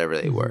clones or whatever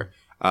they were.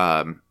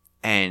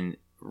 And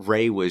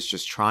Rey was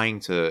just trying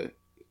to...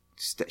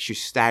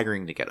 she's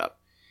staggering to get up.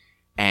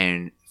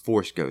 And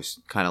Force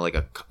Ghost, kind of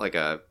like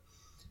a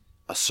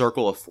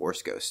circle of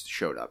Force Ghosts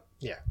showed up.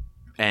 Yeah.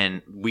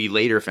 And we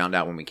later found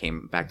out when we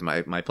came back to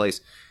my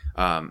place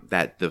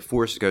that the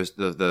Force Ghost,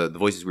 the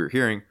voices we were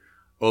hearing,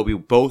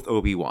 both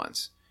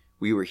Obi-Wans.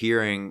 We were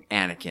hearing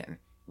Anakin.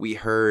 We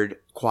heard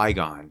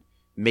Qui-Gon,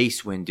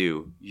 Mace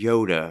Windu,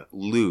 Yoda,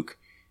 Luke,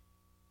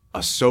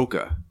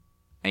 Ahsoka,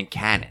 and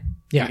Kanan.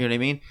 Yeah. You know what I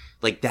mean?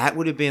 Like, that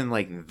would have been,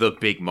 like, the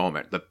big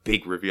moment, the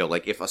big reveal.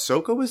 Like, if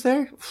Ahsoka was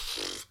there,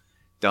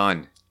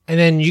 done. And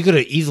then you could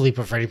have easily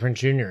put Freddie Prinze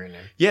Jr. in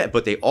there. Yeah,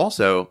 but they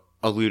also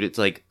alluded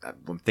to, like,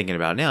 I'm thinking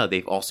about it now,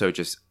 they've also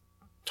just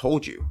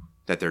told you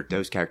that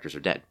those characters are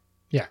dead.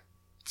 Yeah.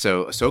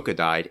 So Ahsoka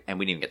died, and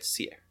we didn't even get to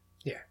see it.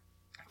 Yeah.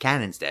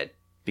 Kanan's dead,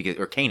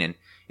 Kanan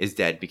is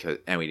dead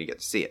and we didn't get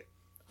to see it.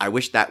 I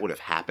wish that would have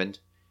happened,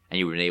 and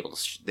you would have been able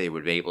to, they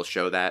would be able to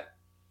show that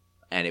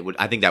and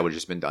I think that would have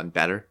just been done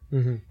better.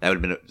 Mm-hmm. That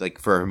would have been like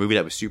for a movie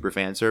that was super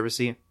fan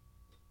servicey.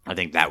 I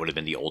think that would have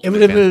been the ultimate. It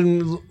would have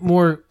been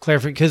more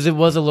clarified because it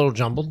was a little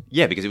jumbled.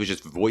 Yeah, because it was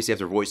just voice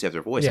after voice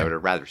after voice. Yeah. I would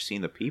have rather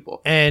seen the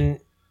people. And,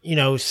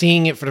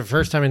 seeing it for the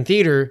first time in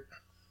theater,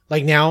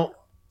 like now,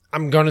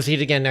 I'm going to see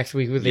it again next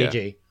week with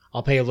AJ.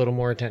 I'll pay a little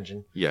more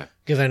attention. Yeah.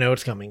 Because I know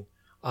it's coming.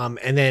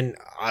 And then,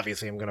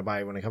 obviously, I'm going to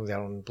buy it when it comes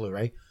out on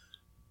Blu-ray.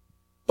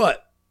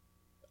 But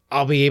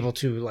I'll be able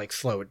to, like,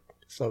 slow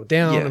it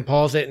down and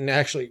pause it and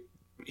actually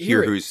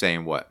hear who's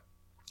saying what.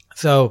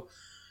 So,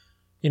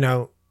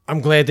 I'm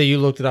glad that you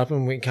looked it up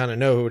and we kind of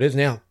know who it is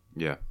now.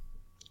 Yeah.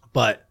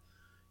 But,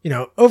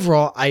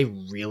 overall, I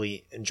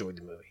really enjoyed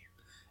the movie.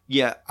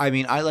 Yeah, I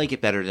mean, I like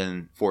it better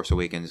than Force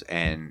Awakens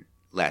and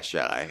Last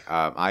Jedi.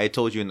 I had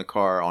told you in the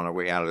car on our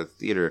way out of the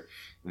theater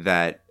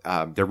that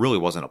there really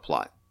wasn't a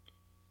plot.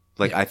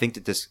 Like, I think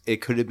that it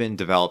could have been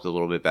developed a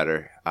little bit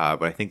better,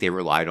 but I think they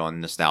relied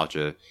on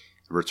nostalgia,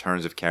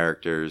 returns of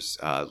characters,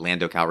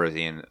 Lando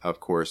Calrissian, of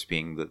course,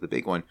 being the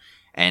big one,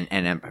 and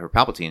Emperor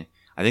Palpatine.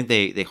 I think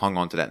they hung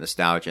on to that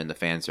nostalgia and the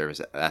fan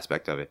service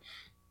aspect of it.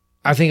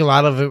 I think a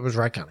lot of it was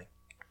retconning.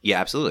 Yeah,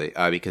 absolutely.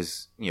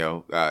 Because,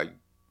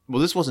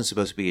 this wasn't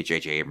supposed to be a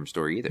J.J. Abrams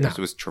story either. No. This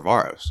was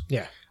Trevorrow's.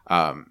 Yeah.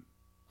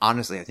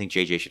 Honestly, I think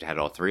J.J. should have had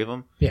all three of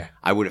them. Yeah.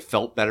 I would have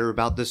felt better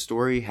about this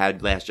story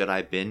had Last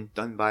Jedi been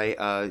done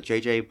by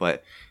J.J.,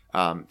 but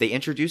they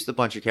introduced a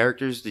bunch of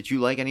characters. Did you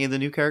like any of the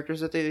new characters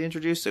that they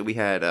introduced? So we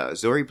had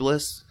Zori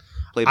Bliss,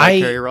 played by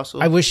Kerry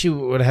Russell. I wish you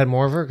would have had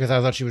more of her because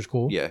I thought she was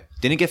cool. Yeah.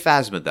 Didn't get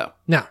Phasma, though.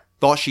 No.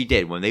 Thought she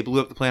did. When they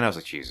blew up the planet, I was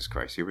like, Jesus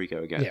Christ, here we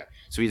go again. Yeah.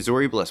 So we had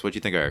Zori Bliss. What'd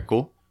you think of her?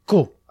 Cool?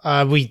 Cool.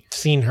 We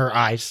seen her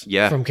eyes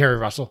from Kerry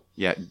Russell.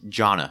 Yeah.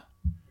 Jana,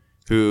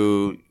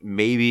 who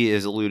maybe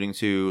is alluding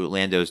to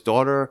Lando's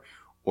daughter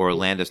or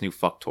Lando's new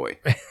fuck toy.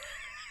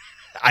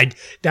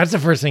 That's the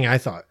first thing I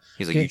thought.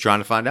 He's like, you trying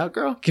to find out,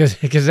 girl? Because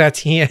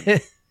that's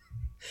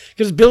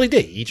because Billy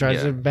D. He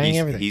tries to bang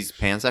everything. He's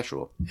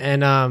pansexual.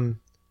 And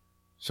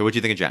so what'd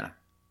you think of Jana?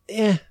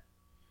 Yeah.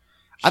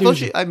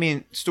 I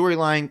mean,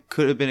 storyline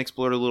could have been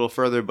explored a little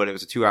further, but it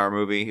was a 2-hour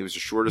movie. It was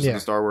the shortest of the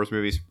Star Wars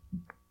movies.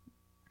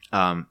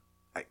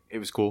 It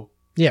was cool.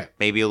 Yeah.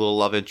 Maybe a little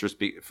love interest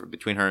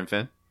between her and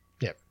Finn.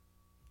 Yep.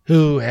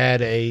 Who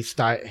had a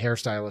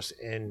hairstylist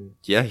in...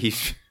 Yeah,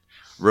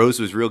 Rose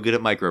was real good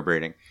at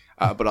microblading.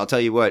 But I'll tell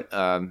you what,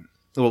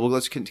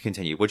 let's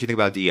continue. What do you think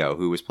about Dio,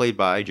 who was played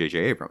by J.J.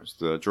 Abrams,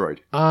 the droid?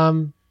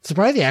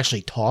 Surprised he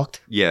actually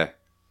talked. Yeah.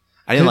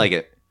 I didn't like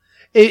it.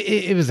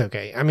 It was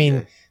okay. I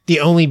mean,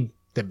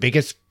 the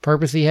biggest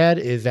purpose he had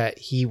is that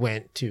he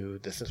went to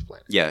the Sith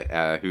planet.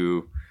 Yeah,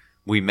 who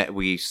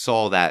we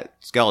saw that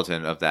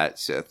skeleton of that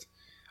Sith.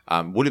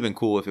 Would have been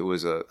cool if it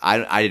was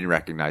I didn't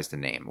recognize the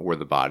name or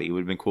the body. It would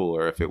have been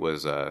cooler if it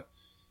was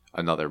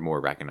another more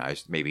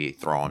recognized, maybe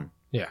Thrawn.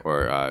 Yeah.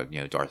 Or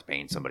Darth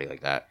Bane, somebody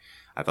like that.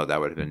 I thought that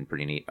would have been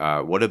pretty neat.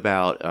 What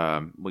about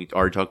we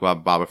already talked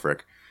about Boba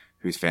Frick,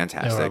 who's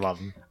fantastic. No, I love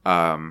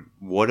him.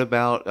 What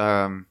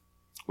about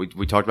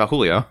we talked about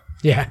Julio.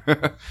 Yeah.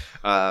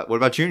 What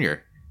about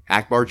Junior?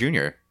 Akbar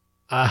Jr.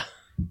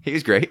 He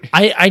was great.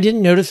 I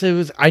didn't notice it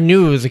was. I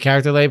knew it was a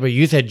character late, but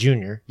you said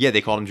Junior. Yeah,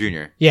 they called him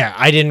Junior. Yeah,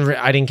 I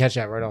didn't catch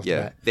that right off the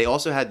bat. They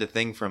also had the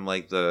thing from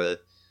like the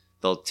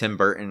Tim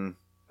Burton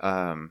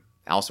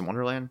Alice in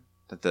Wonderland,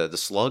 the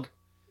slug.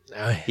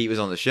 He was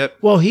on the ship.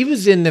 Well, he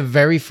was in the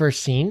very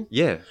first scene.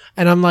 Yeah,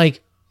 and I'm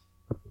like,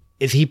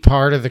 is he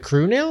part of the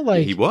crew now?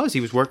 Like he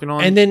was working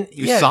on, and then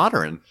he was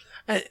soldering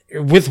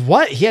with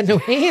what? He had no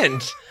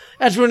hands.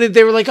 That's when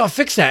they were like, "Oh,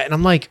 fix that," and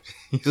I'm like,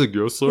 "He's like,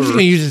 yes, sir." He's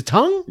gonna use his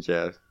tongue.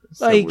 Yeah,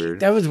 like so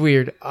weird. That was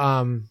weird.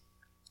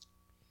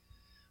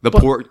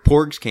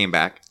 Porgs came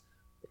back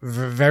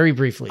very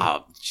briefly.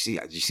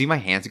 Did you see my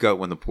hands go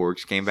when the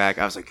Porgs came back?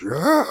 I was like,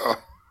 yeah.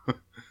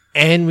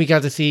 And we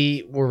got to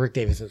see Warwick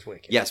Davis's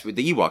wig. Yes, with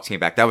the Ewoks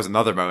came back. That was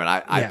another moment.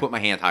 I put my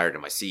hand higher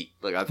in my seat.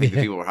 Like I think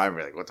the people were higher.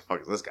 Like, what the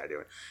fuck is this guy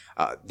doing?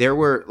 There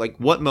were like,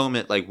 what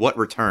moment, like what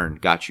return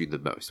got you the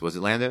most? Was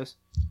it Lando's?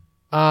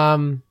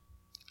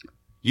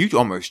 You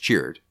almost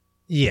cheered.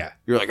 Yeah.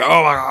 You're like,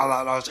 oh my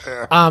god, that was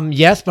here.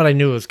 Yes, but I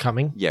knew it was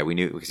coming. Yeah, we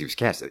knew it because he was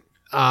casted.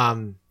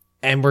 And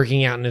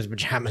working out in his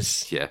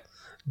pajamas. Yeah.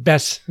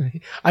 Best.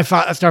 I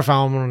started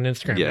following him on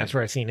Instagram. Yeah. That's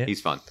where I seen it.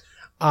 He's fun.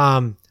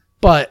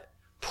 But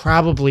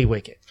probably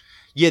Wicket.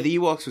 Yeah, the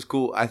Ewoks was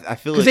cool. I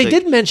feel like because they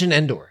did mention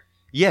Endor.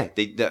 Yeah,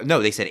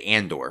 they said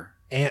Andor.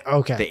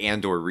 Okay. The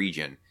Andor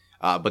region.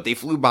 But they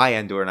flew by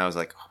Endor, and I was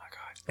like, oh my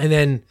god. And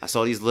then I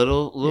saw these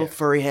little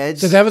furry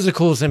heads. So that was the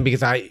coolest thing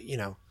because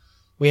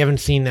we haven't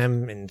seen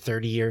them in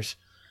 30 years,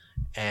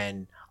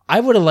 and I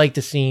would have liked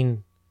to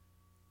seen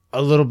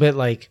a little bit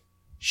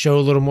show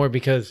a little more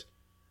because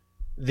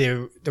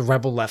the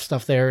Rebel left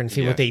stuff there and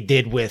see what they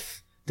did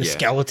with the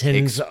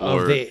skeletons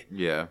of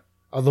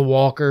the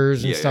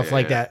walkers and stuff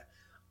like that.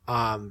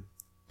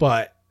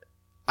 But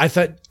I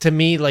thought, to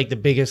me, the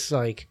biggest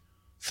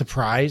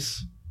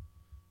surprise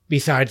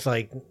besides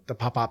like the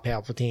Pop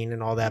Palpatine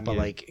and all that, but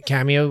like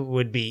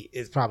cameo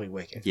is probably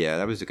wicked. Yeah,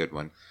 that was a good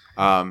one.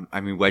 I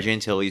mean, Wedge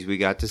Antilles we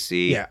got to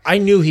see. Yeah, I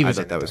knew he was.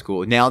 I thought that was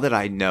cool. Now that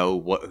I know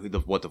what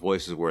the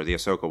voices were, the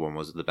Ahsoka one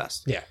was the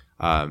best. Yeah.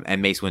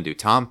 And Mace Windu.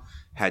 Tom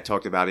had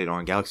talked about it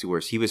on Galaxy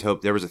Wars.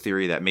 There was a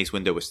theory that Mace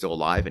Windu was still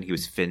alive and he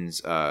was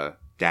Finn's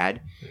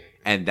dad,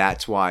 and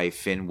that's why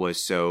Finn was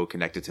so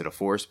connected to the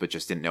Force, but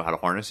just didn't know how to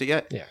harness it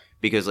yet. Yeah.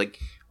 Because like,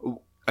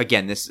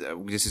 again, this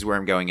is where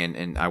I'm going in,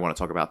 and I want to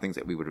talk about things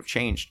that we would have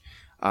changed.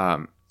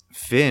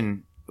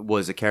 Finn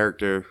was a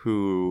character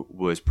who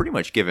was pretty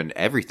much given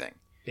everything.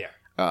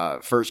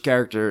 First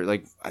character,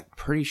 like I'm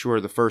pretty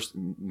sure the first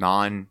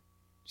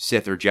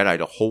non-Sith or Jedi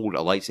to hold a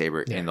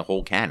lightsaber in the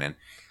whole canon.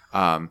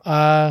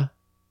 At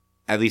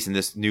least in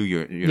this new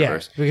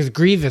universe. Yeah, because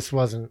Grievous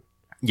wasn't.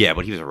 Yeah,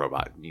 but he was a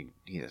robot.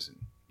 He doesn't,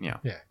 Yeah.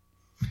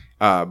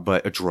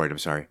 But a droid, I'm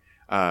sorry.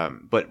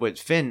 But with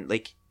Finn,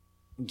 like,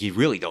 you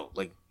really don't,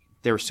 like,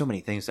 there were so many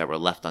things that were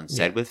left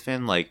unsaid with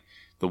Finn. Like,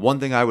 the one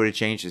thing I would have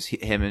changed is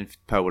him and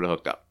Poe would have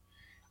hooked up.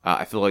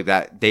 I feel like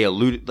that they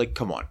alluded, like,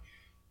 come on.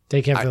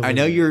 They can't. I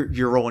know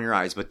you're rolling your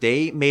eyes, but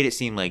they made it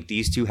seem like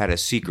these two had a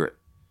secret.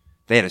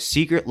 They had a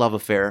secret love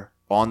affair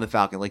on the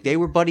Falcon. Like they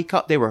were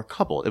they were a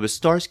couple. It was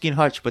Starsky and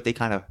Hutch, but they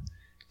kind of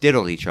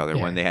diddled each other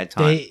when they had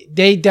time.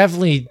 They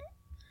definitely.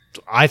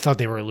 I thought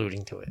they were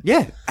alluding to it.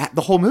 Yeah,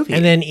 the whole movie.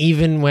 And then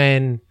even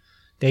when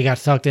they got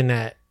sucked in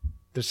the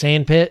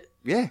sand pit.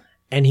 Yeah.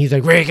 And he's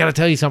like, "Ray, I gotta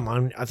tell you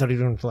something." I thought he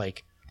was going to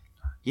like.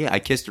 Yeah, I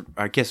kissed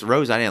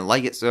Rose. I didn't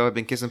like it, so I've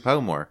been kissing Poe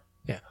more.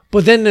 Yeah,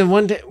 but then the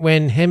one day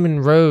when him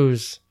and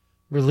Rose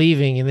were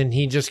leaving, and then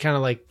he just kind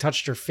of like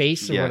touched her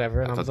face or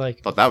whatever, and I was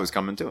like, thought that was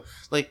coming too.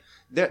 Like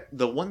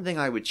the one thing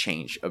I would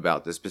change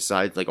about this,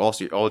 besides like all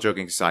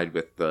joking aside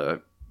with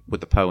the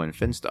Poe and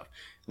Finn stuff,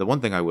 the one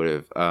thing I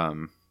would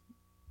have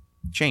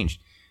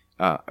changed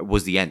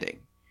was the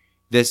ending.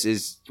 This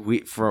is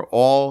for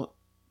all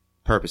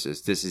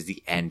purposes, this is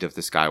the end of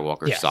the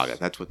Skywalker saga.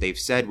 That's what they've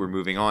said. We're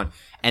moving on,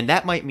 and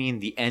that might mean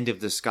the end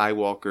of the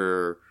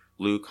Skywalker,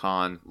 Luke,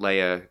 Han,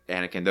 Leia,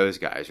 Anakin, those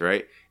guys,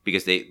 right?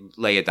 Because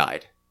Leia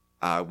died.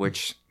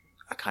 Which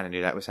I kind of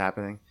knew that was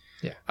happening.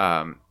 Yeah.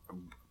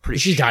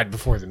 She died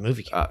before the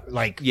movie came out.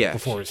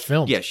 Before it was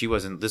filmed. Yeah, she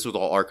wasn't. This was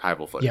all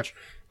archival footage.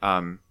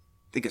 Yep.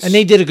 And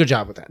they did a good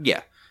job with that.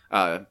 Yeah.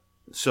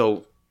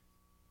 So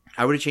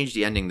I would have changed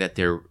the ending that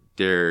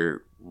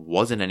there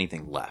wasn't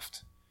anything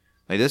left.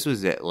 Like, this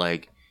was it.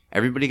 Like,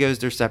 everybody goes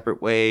their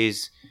separate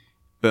ways.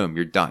 Boom,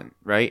 you're done,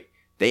 right?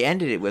 They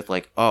ended it with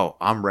like, oh,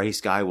 I'm Rey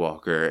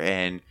Skywalker,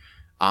 and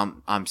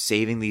I'm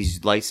saving these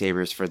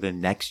lightsabers for the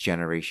next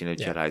generation of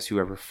Jedis,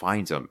 whoever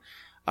finds them.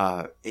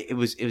 It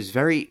was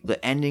very.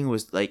 The ending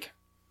was like,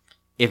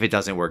 if it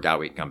doesn't work out,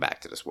 we can come back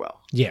to this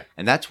well. Yeah,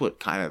 and that's what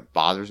kind of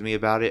bothers me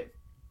about it,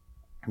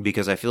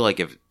 because I feel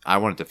like if I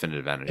want a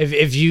definitive ending,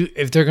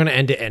 if they're gonna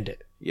end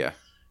it. Yeah,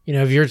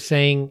 if you're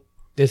saying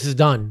this is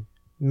done,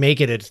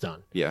 make it's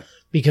done. Yeah,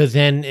 because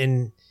then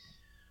in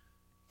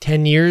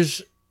 10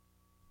 years,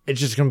 it's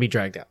just gonna be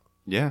dragged out.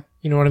 Yeah,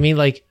 you know what I mean,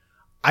 like.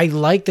 I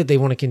like that they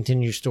want to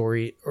continue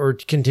story or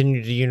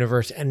continue the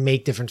universe and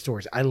make different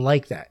stories. I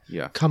like that.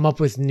 Yeah. Come up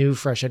with new,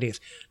 fresh ideas.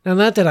 Now,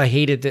 not that I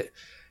hated the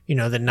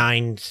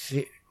 9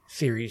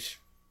 series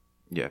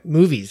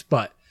movies,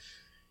 but,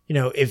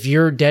 if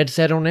you're dead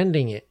set on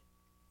ending it,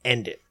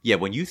 end it. Yeah,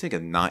 when you think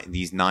of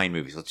these 9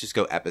 movies, let's just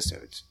go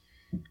episodes.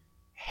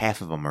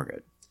 Half of them are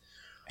good.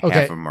 Half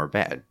of them are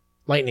bad.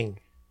 Lightning.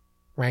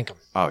 Rank them.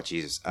 Oh,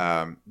 Jesus.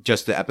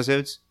 Just the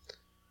episodes?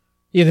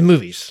 Yeah, the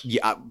movies.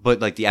 Yeah,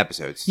 but like the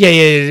episodes.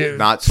 Yeah.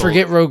 Not Solo.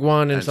 Forget Rogue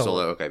One and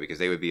Solo. Okay, because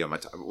they would be on my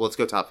top. Well, let's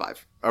go top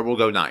 5. Or we'll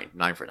go 9.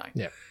 9 for 9.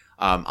 Yeah.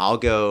 I'll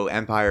go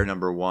Empire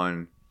number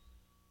 1,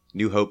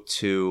 New Hope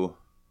 2,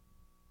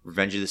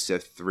 Revenge of the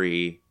Sith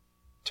 3,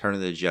 Return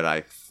of the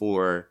Jedi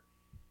 4.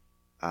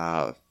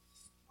 I'll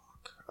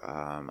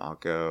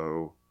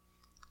go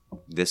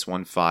this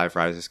one 5,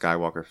 Rise of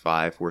Skywalker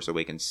 5, Force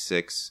Awakens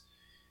 6,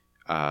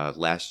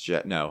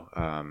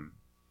 Phantom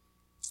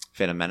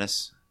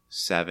Menace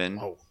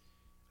 7,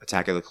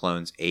 Attack of the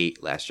Clones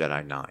 8, Last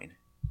Jedi 9.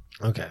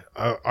 Okay,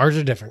 ours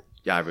are different.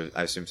 Yeah,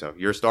 I assume so.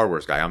 You're a Star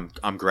Wars guy.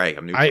 I'm Gray.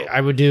 I'm neutral.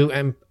 I would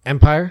do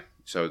Empire.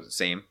 So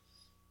same.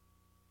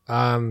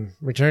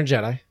 Return of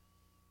Jedi.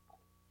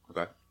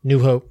 Okay. New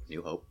Hope.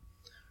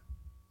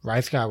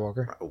 Rise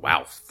Skywalker.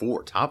 Wow,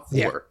 top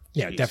 4.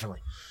 Yeah, definitely.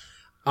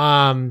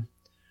 Then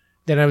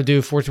I would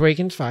do Force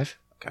Awakens 5.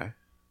 Okay.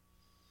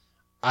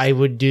 I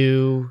would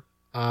do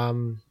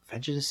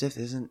Revenge of the Sith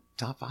isn't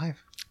top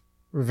 5.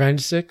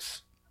 Revenge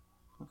 6.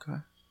 Okay.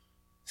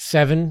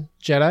 7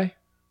 Jedi.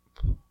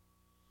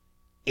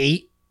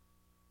 8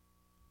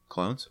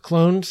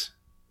 Clones.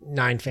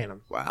 9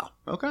 Phantom. Wow.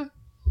 Okay.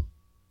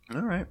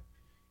 All right.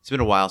 It's been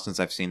a while since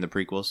I've seen the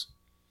prequels,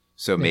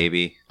 so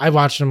maybe I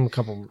watched them a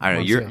couple. I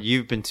don't know.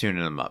 You've been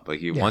tuning them up,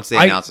 like once they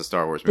announce a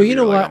Star Wars movie, you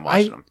know what? I'm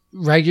watching them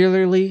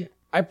regularly.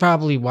 I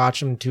probably watch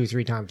them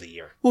 2-3 times a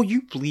year. Well,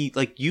 you bleed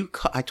like you.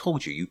 I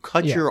told you, you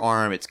cut your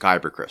arm. It's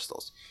kyber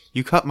crystals.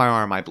 You cut my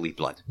arm. I bleed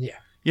blood. Yeah.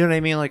 You know what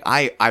I mean? Like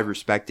I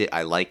respect it.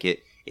 I like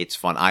it. It's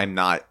fun. I'm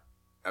not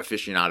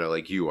aficionado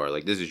like you are,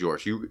 like this is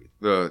yours.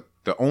 The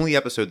only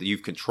episode that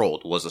you've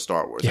controlled was a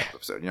Star Wars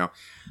episode, you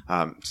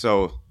know?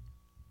 So,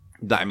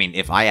 I mean,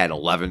 if I had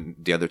 11,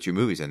 the other 2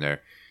 movies in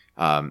there,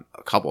 a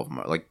couple of them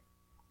are like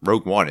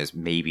Rogue One is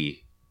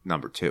maybe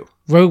number 2.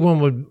 Rogue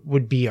One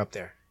would be up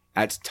there.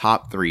 That's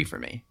top 3 for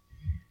me.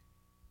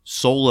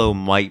 Solo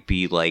might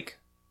be like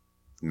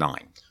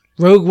 9.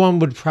 Rogue One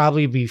would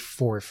probably be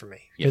 4 for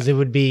me because it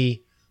would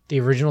be the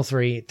original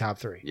 3, top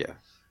 3. Yeah.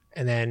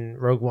 And then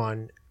Rogue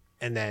One,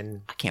 and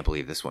then I can't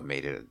believe this one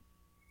made it.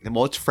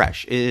 Well, it's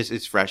fresh.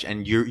 It's fresh,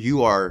 and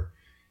you are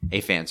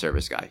a fan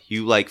service guy.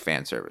 You like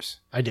fan service.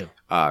 I do.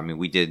 I mean,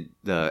 we did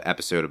the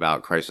episode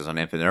about Crisis on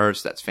Infinite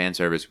Earths. That's fan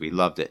service. We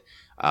loved it.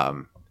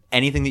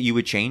 Anything that you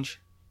would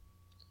change?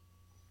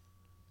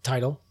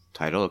 Title.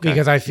 Okay.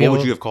 Because I feel... What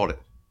would you have called it?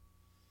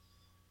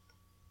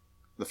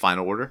 The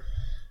Final Order?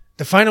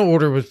 The Final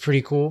Order was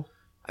pretty cool.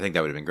 I think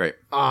that would have been great.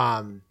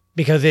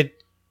 Because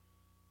it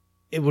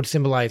would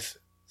symbolize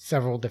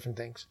several different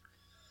things.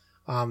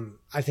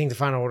 I think the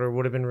Final Order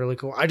would have been really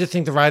cool. I just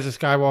think the Rise of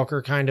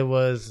Skywalker kind of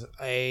was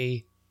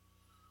a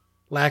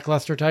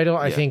lackluster title.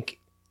 I think,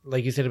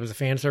 like you said, it was a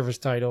fan service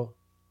title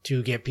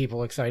to get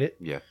people excited.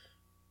 Yeah.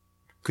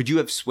 Could you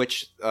have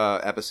switched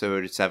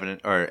episode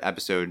 7 or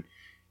episode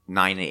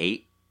 9 and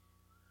 8?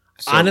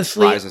 So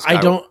honestly,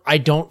 I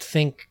don't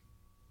think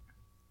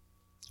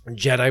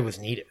Jedi was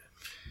needed.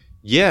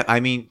 Yeah, I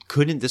mean,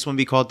 couldn't this one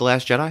be called The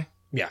Last Jedi?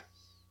 Yeah.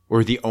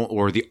 Or the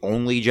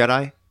only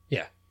Jedi?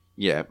 Yeah.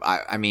 Yeah,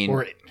 I mean...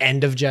 Or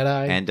End of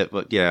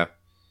Jedi. Yeah.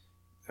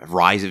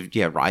 Rise.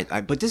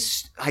 But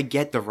this, I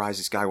get the Rise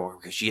of Skywalker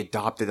because she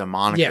adopted a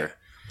moniker. Yeah,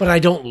 but I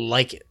don't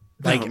like it.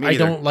 Like, no, I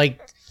don't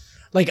like...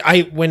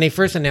 when they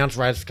first announced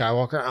Rise of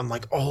Skywalker, I'm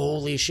like, oh,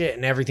 holy shit,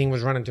 and everything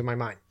was running through my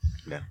mind.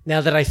 Yeah.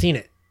 Now that I've seen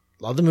it,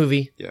 love the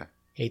movie. Yeah.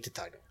 Hate the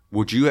title.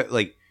 Would you,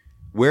 like...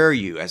 Where are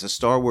you as a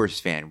Star Wars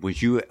fan?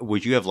 Would you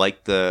have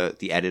liked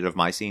the edit of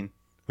my scene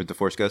with the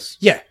Force Ghosts?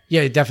 Yeah,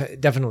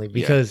 definitely.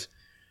 Because,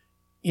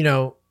 you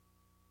know,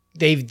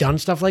 they've done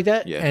stuff like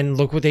that, and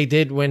look what they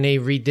did when they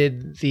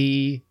redid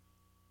the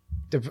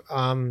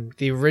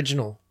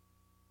original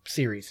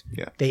series.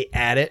 Yeah, they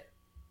added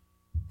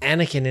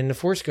Anakin in the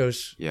Force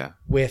Ghosts. Yeah,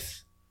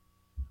 with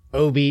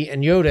Obi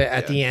and Yoda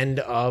at the end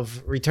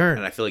of Return,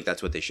 and I feel like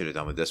that's what they should have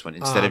done with this one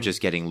instead of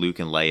just getting Luke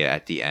and Leia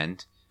at the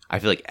end. I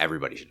feel like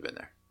everybody should have been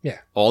there. Yeah.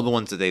 All the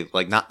ones that they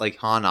like, not like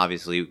Han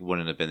obviously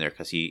wouldn't have been there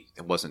because he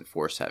wasn't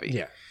Force heavy.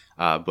 Yeah.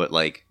 But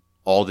like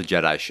all the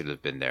Jedi should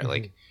have been there. Mm-hmm.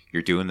 Like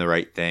you're doing the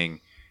right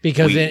thing.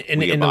 Because in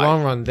the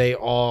long run, they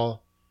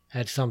all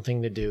had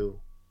something to do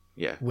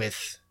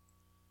with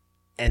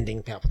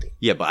ending Palpatine.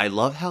 Yeah, but I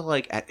love how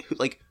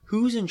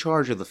who's in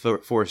charge of the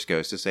Force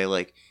Ghost to say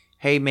like,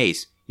 hey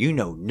Mace, you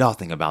know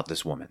nothing about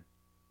this woman.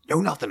 Know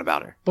nothing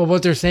about her. But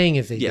what they're saying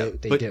is they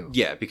do.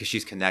 Yeah, because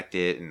she's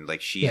connected and like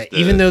she's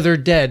even though they're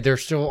dead, they're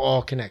still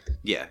all connected.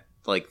 Yeah,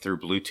 like through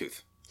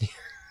Bluetooth.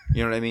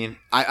 You know what I mean?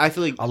 I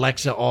feel like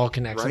Alexa all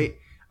connects. Right.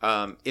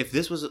 If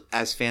this was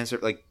as fan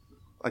service, like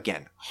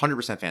again,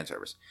 100% fan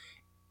service,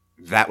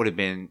 that would have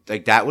been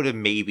like that would have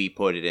maybe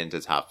put it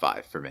into top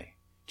 5 for me.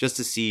 Just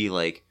to see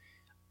like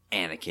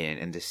Anakin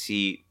and to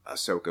see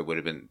Ahsoka would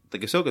have been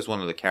like Ahsoka's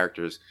one of the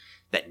characters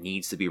that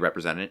needs to be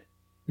represented.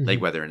 Like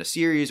whether in a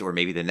series or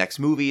maybe the next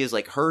movie is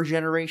like her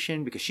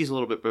generation because she's a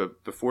little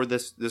bit before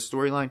this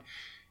storyline.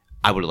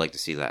 I would have liked to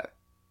see that,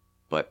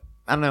 but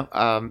I don't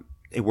know.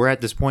 We're at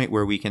this point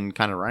where we can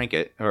kind of rank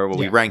it, or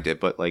we ranked it,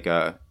 but like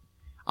I'm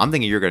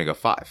thinking you're going to go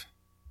 5.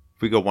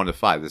 If we go 1 to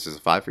 5, this is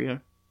a 5 for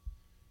you.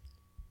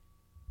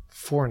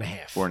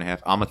 4.5. 4.5.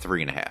 I'm a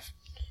 3.5.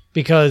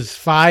 Because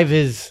 5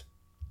 is,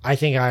 I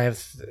think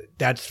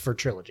that's for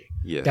trilogy.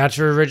 Yeah, that's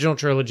for original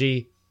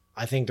trilogy.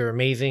 I think they're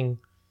amazing.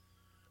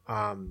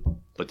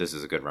 But this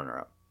is a good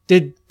runner-up.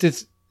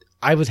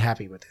 I was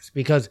happy with this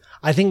because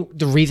I think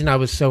the reason I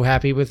was so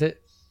happy with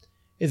it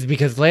is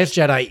because Last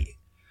Jedi,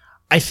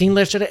 I seen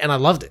Last Jedi and I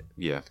loved it.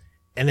 Yeah.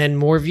 And then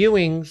more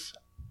viewings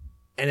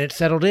and it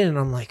settled in and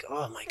I'm like,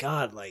 oh my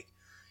God, like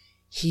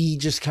he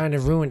just kind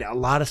of ruined a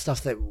lot of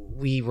stuff that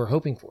we were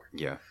hoping for.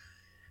 Yeah.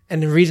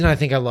 And the reason I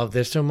think I love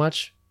this so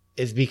much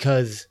is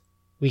because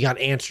we got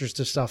answers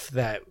to stuff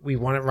that we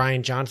wanted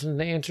Rian Johnson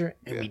to answer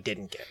and we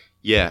didn't get.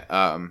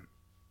 Yeah.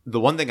 The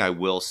one thing I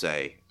will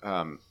say,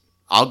 I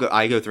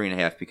go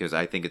 3.5 because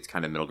I think it's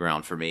kind of middle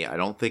ground for me. I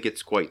don't think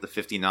it's quite the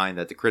 59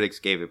 that the critics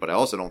gave it, but I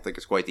also don't think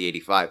it's quite the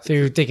 85. So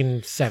you're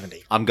thinking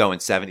 70. I'm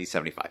going 70,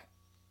 75.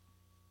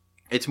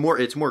 It's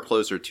more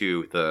closer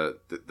to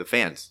the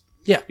fans.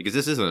 Yeah. Because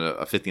this isn't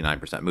a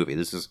 59% movie.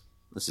 This is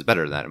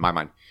better than that in my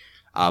mind.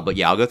 But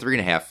yeah, I'll go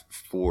 3.5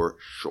 for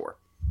sure.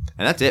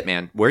 And that's it,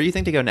 man. Where do you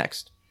think to go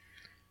next?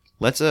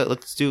 Let's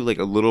do like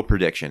a little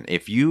prediction.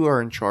 If you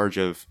are in charge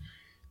of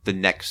the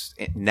next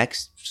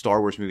Star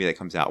Wars movie that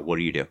comes out, what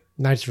do you do?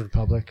 Knights of the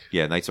Republic.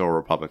 Yeah, Knights of the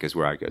Republic is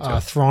where I go to.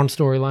 Thrawn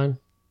storyline.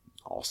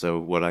 Also,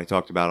 what I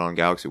talked about on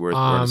Galaxy Wars, we're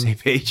on the same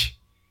page.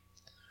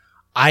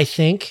 I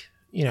think,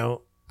 I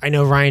know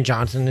Rian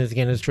Johnson is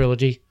again his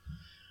trilogy.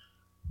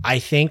 I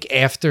think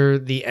after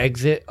the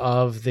exit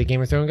of the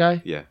Game of Thrones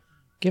guy, yeah,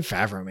 give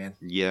Favreau, man.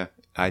 Yeah,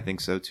 I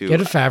think so too.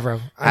 Get a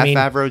Favreau. Have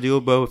Favreau do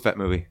a Boba Fett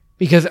movie.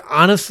 Because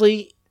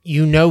honestly,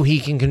 he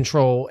can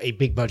control a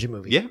big budget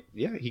movie.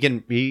 Yeah, he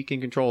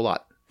can control a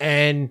lot.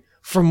 And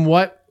from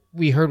what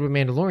we heard with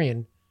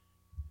Mandalorian,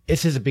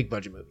 this is a big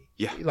budget movie.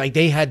 Yeah, like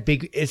they had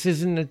big. This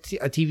isn't a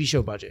TV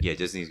show budget. Yeah,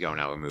 Disney's going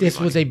out with movie.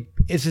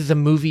 This is a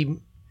movie.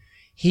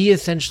 He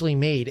essentially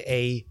made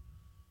a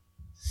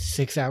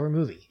 6-hour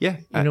movie. Yeah,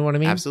 you know what I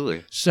mean.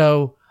 Absolutely.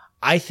 So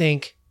I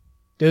think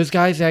those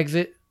guys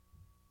exit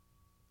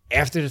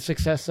after the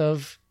success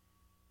of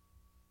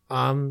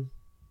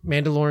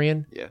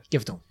Mandalorian. Yeah,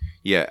 give it to them.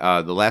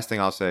 Yeah. The last thing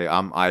I'll say,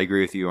 I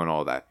agree with you on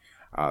all that.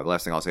 The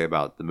last thing I'll say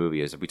about the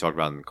movie is, we talked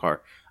about it in the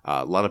car,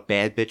 a lot of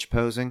bad bitch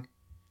posing,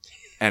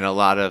 and a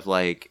lot of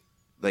like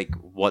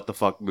what the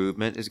fuck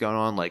movement is going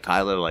on. Like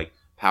Kylo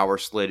power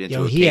slid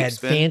into a he cake had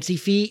spin. fancy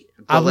feet.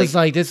 I was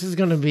like, this is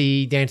gonna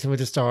be Dancing with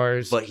the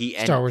Stars, but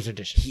Star Wars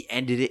edition. He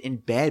ended it in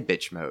bad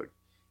bitch mode.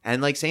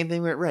 And same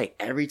thing with Rey.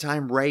 Every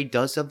time Rey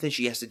does something,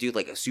 she has to do a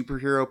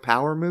superhero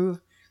power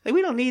move.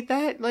 We don't need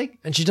that.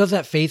 And she does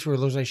that face where it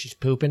looks like she's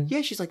pooping.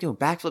 Yeah, she's doing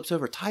backflips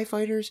over TIE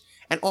fighters.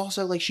 And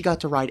also, she got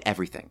to ride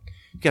everything.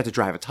 She got to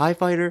drive a TIE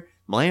fighter,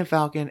 Millennium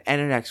Falcon,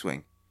 and an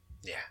X-Wing.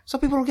 Yeah. Some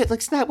people don't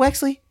get, Snap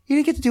Wexley. You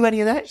didn't get to do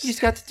any of that. You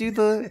just got to do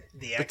the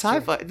TIE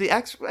fighter, the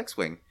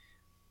X-Wing.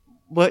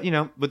 But,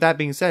 with that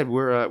being said,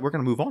 we're going to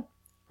move on.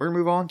 We're going to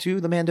move on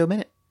to the Mando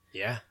Minute.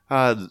 Yeah.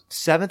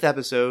 7th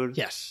episode.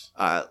 Yes.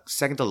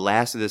 Second to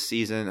last of this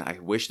season. I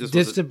wish this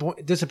was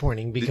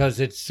disappointing because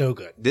it's so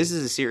good. This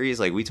is a series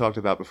we talked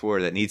about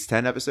before that needs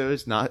 10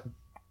 episodes, not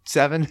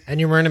 7. And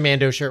you're wearing a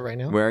Mando shirt right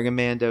now? Wearing a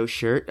Mando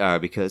shirt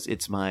because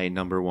it's my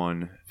number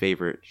 1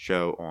 favorite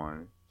show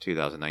on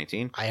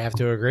 2019. I have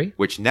to agree.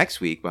 Which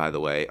next week, by the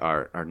way,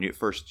 our new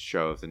first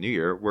show of the new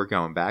year, we're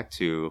going back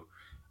to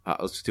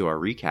let's do our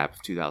recap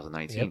of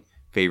 2019. Yep.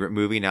 Favorite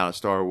movie now that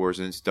Star Wars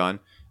is done.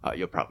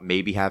 You'll probably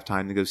maybe have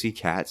time to go see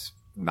Cats.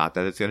 Not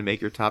that it's going to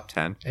make your top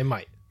 10. It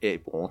might.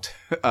 It won't.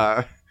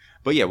 But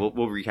yeah, we'll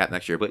recap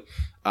next year. But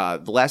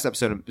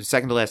the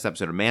second to last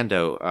episode of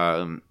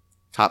Mando,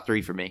 top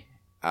 3 for me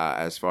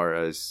as far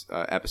as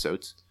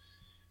episodes.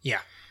 Yeah.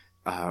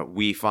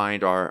 We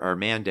find our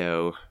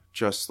Mando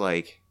just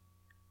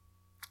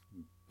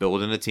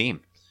building a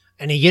team.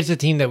 And he gets a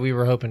team that we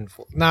were hoping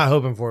for. Not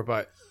hoping for,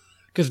 but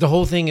because the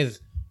whole thing is,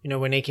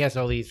 when they cast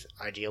all these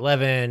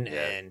IG-11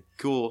 and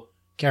cool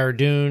Cara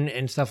Dune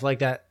and stuff like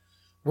that,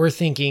 we're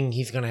thinking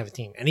he's going to have a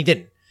team. And he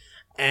didn't.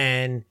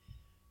 And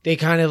they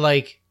kind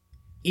of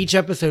each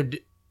episode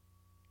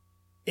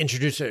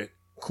introduce a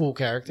cool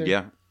character.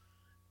 Yeah.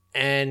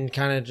 And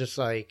kind of just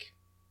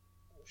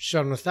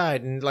shut him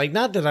aside. And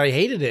not that I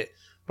hated it,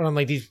 but I'm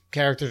these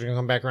characters are going to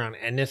come back around.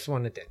 And this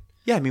one it did.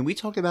 Yeah, we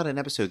talked about it in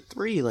episode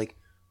 3,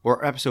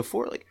 or episode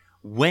 4,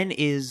 when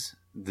is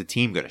the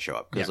team going to show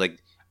up? Because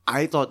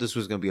I thought this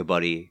was going to be a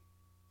buddy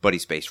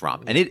space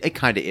romp. And it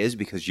kind of is,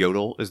 because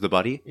Yodel is the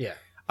buddy. Yeah.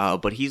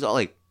 But he's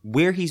all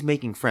where he's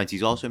making friends,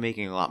 he's also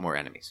making a lot more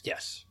enemies.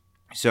 Yes.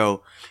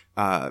 So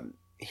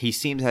he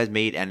seems to have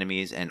made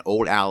enemies, and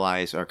old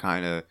allies are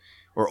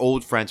or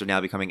old friends are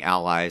now becoming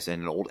allies,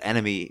 and an old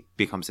enemy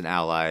becomes an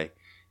ally,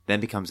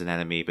 then becomes an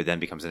enemy, but then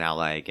becomes an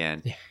ally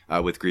again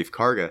with Grief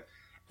Karga.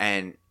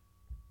 And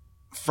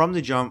from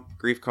the jump,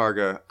 Grief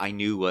Karga I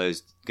knew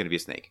was going to be a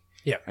snake.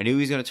 Yeah. I knew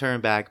he was going to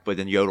turn back, but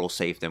then Yodel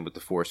saved him with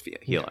the Force healing.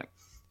 Yeah.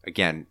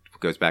 Again,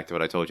 goes back to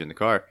what I told you in the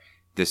car.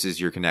 This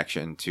is your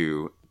connection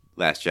to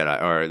Last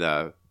Jedi, or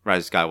the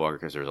Rise of Skywalker,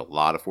 because there's a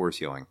lot of Force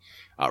healing.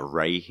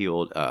 Rey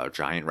healed a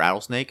giant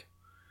rattlesnake.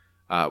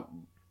 And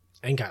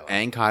Kylo.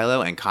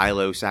 And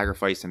Kylo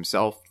sacrificed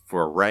himself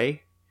for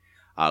Rey,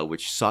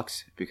 which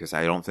sucks, because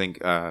I don't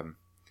think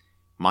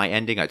my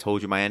ending, I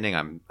told you my ending,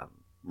 I'm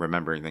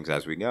remembering things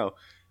as we go.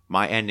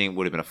 My ending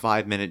would have been a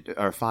 5-minute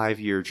or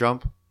 5-year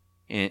jump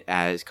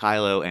as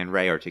Kylo and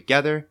Rey are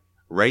together.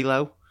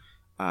 Reylo,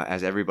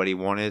 as everybody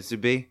wanted it to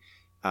be.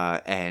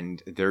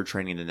 And they're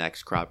training the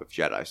next crop of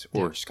Jedis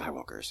or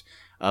Skywalkers.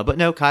 But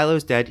no,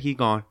 Kylo's dead. He's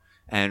gone.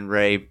 And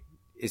Rey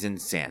is in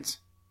Sands.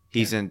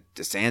 He's in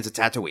the Sands of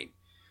Tatooine.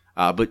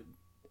 But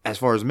as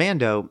far as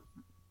Mando,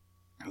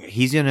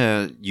 he's going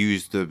to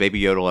use the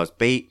Baby Yoda as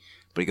bait,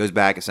 but he goes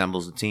back,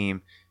 assembles the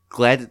team.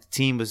 Glad that the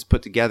team was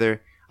put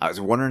together. I was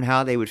wondering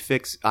how they would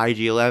fix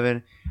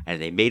IG-11,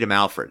 and they made him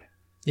Alfred.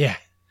 Yeah.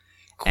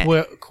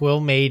 Quill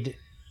made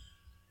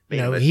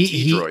him a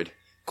T-droid.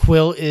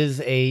 Quill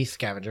is a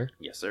scavenger.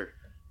 Yes, sir.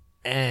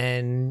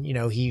 And,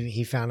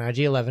 he found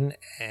IG-11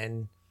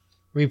 and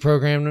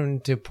reprogrammed him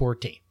to poor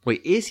T.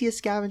 Wait, is he a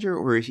scavenger,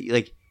 or is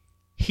he,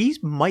 he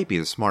might be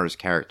the smartest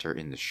character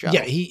in the show.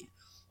 Yeah,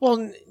 well,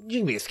 you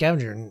can be a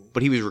scavenger.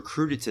 But he was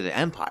recruited to the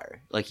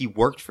Empire. He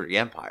worked for the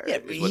Empire. Yeah,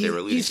 but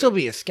he'd still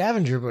be a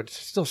scavenger, but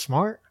still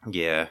smart.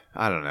 Yeah,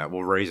 I don't know.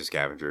 Well, Rey's a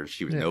scavenger.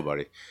 She was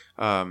nobody.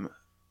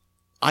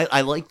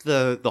 I liked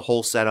the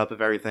whole setup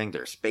of everything.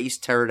 There's space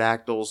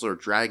pterodactyls or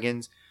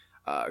dragons.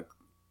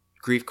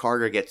 Grief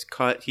Karga gets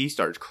cut. He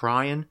starts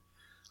crying.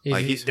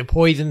 The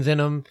poison's in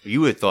him.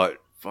 You would have thought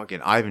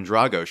fucking Ivan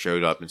Drago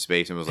showed up in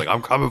space and was like,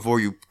 I'm coming for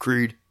you,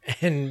 Creed.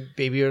 And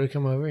Baby Yoda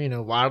come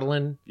over,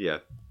 waddling. Yeah.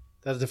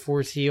 does the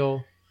Force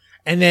heal,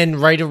 and then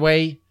right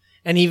away,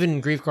 and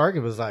even Grief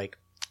Karga was like,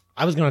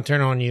 I was going to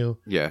turn on you,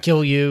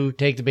 kill you,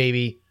 take the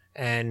baby,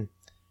 and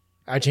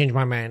I changed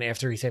my mind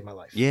after he saved my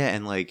life. Yeah,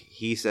 and like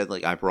he said,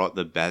 like I brought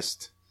the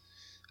best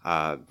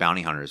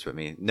bounty hunters with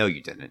me. No,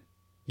 you didn't.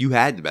 You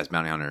had the best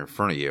bounty hunter in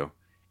front of you,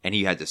 and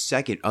you had the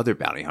second other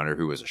bounty hunter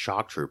who was a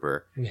shock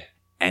trooper,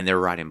 and they're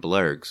riding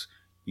blurgs.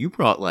 You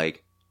brought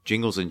like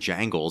Jingles and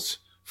Jangles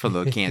from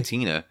the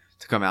cantina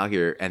to come out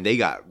here, and they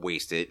got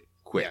wasted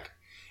quick. Yeah.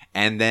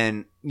 And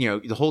then, you know,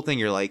 the whole thing,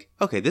 you're like,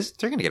 okay, they're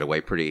going to get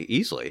away pretty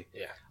easily.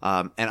 Yeah.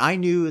 And I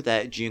knew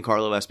that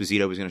Giancarlo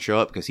Esposito was going to show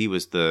up because he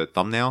was the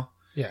thumbnail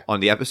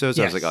on the episodes.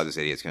 So I was like, oh, this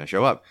idiot's going to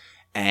show up.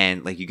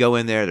 And like you go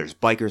in there's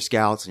biker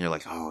scouts, and you're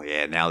like, oh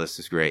yeah, now this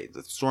is great.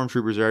 The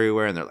stormtroopers are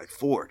everywhere, and they're like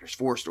there's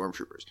four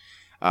stormtroopers.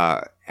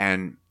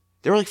 And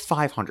there were like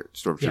 500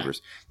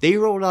 stormtroopers. Yeah. They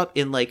rolled up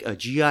in like a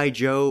G.I.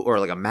 Joe or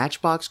like a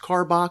Matchbox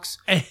car box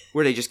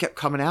where they just kept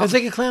coming out. It's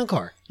like a clown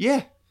car.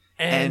 Yeah.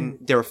 And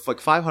there were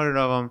like 500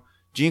 of them.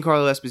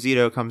 Giancarlo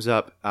Esposito comes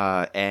up,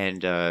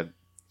 and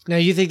now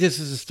you think this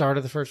is the start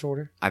of the First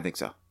Order? I think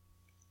so.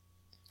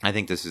 I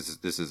think this is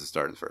the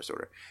start of the First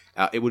Order.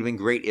 It would have been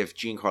great if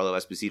Giancarlo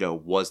Esposito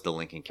was the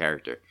Lincoln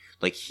character,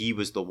 like he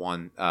was the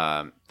one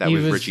that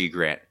was Richie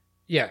Grant.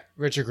 Yeah,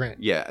 Richard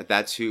Grant. Yeah,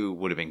 that's who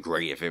would have been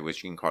great if it was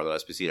Giancarlo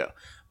Esposito.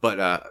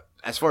 But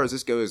as far as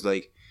this goes,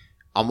 like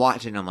I'm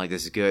watching, I'm like,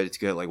 this is good. It's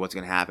good. Like, what's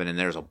going to happen? And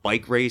there's a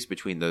bike race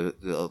between the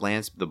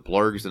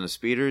blurgs and the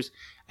speeders.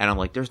 And I'm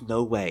like, there's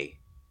no way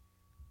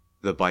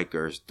the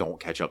bikers don't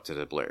catch up to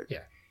the blurg.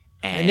 Yeah.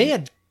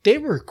 And they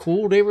were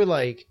cool. They were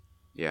like,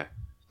 yeah.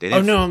 They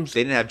didn't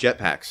have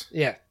jetpacks.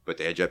 Yeah. But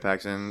they had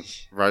jetpacks in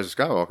Rise of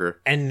Skywalker.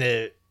 And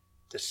the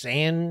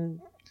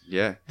sand.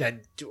 Yeah.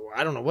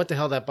 I don't know what the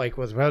hell that bike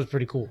was, but that was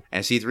pretty cool.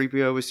 And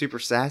C-3PO was super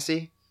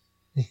sassy.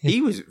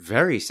 He was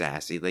very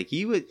sassy. Like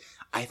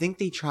I think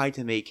they tried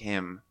to make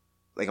him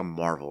like a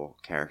Marvel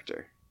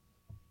character.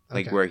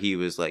 Like where he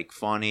was like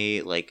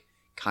funny, like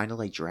kind of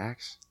like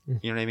Drax. You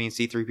know what I mean?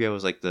 C-3PO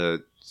was like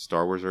the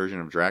Star Wars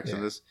version of Drax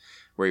in this,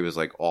 where he was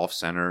like off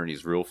center and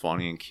he's real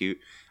funny and cute.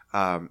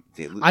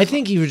 I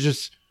think he was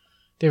just,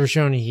 they were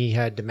showing he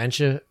had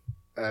dementia,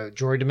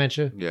 droid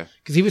dementia. Yeah.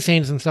 Because he was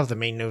saying some stuff that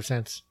made no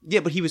sense. Yeah,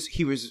 but he was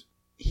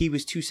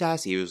too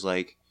sassy. He was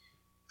like,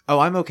 oh,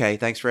 I'm okay.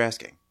 Thanks for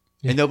asking.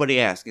 Yeah. And nobody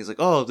asked. He's like,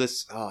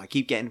 I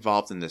keep getting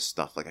involved in this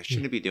stuff. Like, I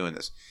shouldn't be doing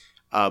this.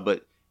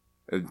 But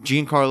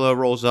Giancarlo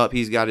rolls up.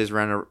 He's got his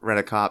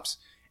rent-a-cops.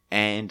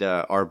 And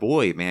our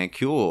boy, man,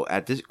 Quill,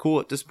 at this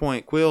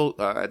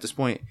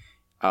point,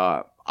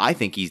 I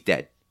think he's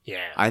dead.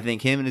 Yeah. I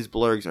think him and his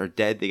blurgs are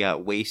dead. They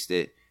got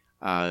wasted.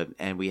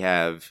 And we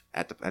have,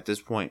 at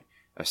this point,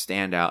 a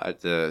standout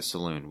at the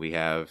saloon. We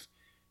have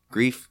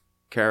Grief,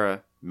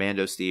 Kara,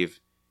 Mando Steve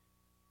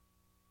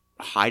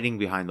hiding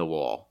behind the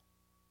wall,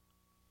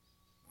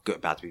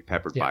 about to be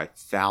peppered by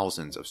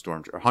hundreds of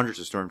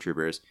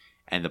stormtroopers,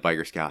 and the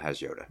biker scout has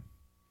Yoda.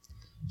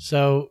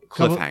 So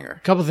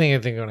cliffhanger. Couple things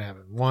I think are going to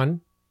happen.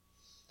 One,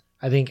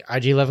 I think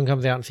IG-11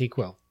 comes out and sees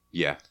Quill.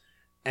 Yeah.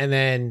 And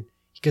then,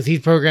 because he's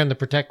programmed to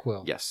protect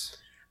Quill. Yes.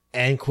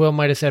 And Quill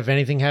might have said, if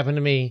anything happened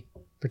to me,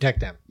 protect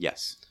them.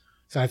 Yes.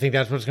 So I think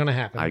that's what's going to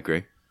happen. I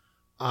agree.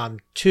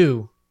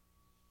 Two,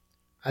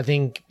 I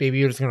think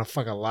Baby Yoda's going to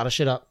fuck a lot of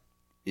shit up.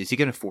 Is he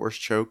going to force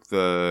choke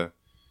the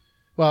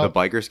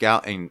biker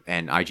scout, and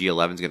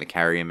IG-11's going to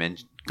carry him in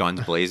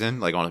guns blazing,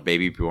 like on a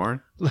baby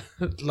Bjorn?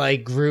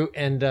 Like Groot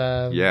and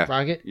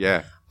Rocket?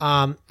 Yeah.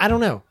 I don't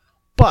know.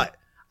 But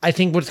I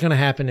think what's going to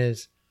happen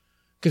is,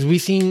 because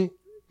we've seen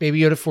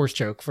Baby Yoda force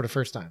choke for the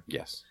first time.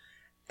 Yes.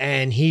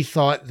 And he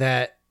thought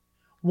that,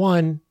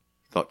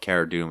 thought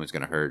Cara Dune was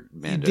going to hurt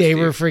Mando. They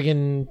were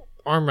friggin'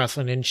 arm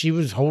wrestling, and she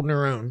was holding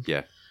her own.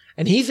 Yeah.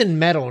 And he's in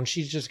metal, and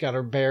she's just got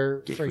her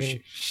bare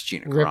friggin' she's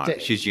Gina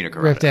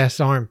Carano. Ripped ass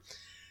arm.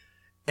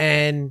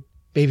 And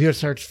Baby Yoda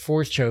starts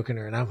force choking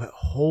her, and I went,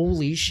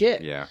 holy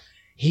shit. Yeah.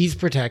 He's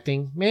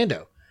protecting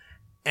Mando.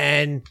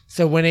 And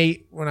so when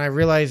I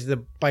realized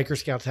the biker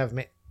scouts have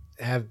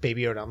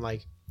Baby Yoda, I'm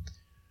like,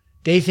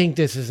 they think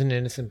this is an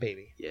innocent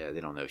baby. Yeah, they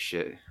don't know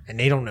shit. And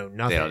they don't know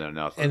nothing. They don't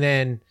know nothing. And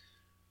then,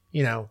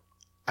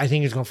 I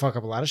think it's going to fuck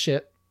up a lot of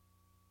shit.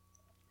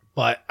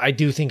 But I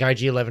do think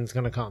IG-11 is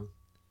going to come.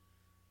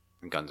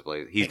 And guns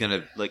blaze. He's going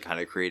to like kind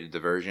of create a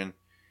diversion,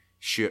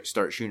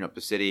 start shooting up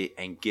the city,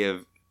 and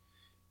give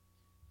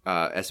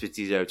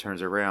Esposito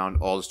turns around.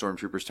 All the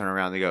stormtroopers turn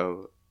around. They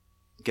go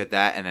get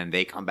that, and then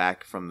they come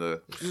back from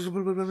the.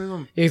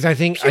 Because I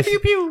think I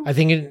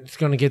think it's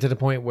going to get to the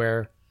point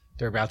where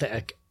they're about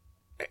to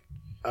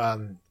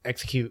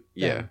execute.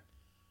 Yeah.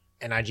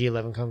 And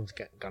IG-11 comes,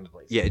 guns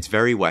blaze. Yeah, it's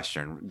very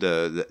Western.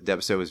 The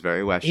episode was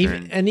very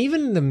Western,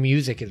 even the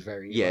music is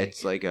very. Yeah,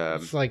 it's like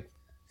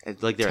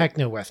they're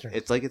techno Western.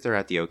 It's like if they're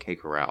at the OK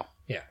Corral.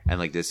 Yeah, and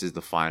like this is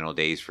the final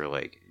days for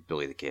like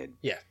Billy the Kid.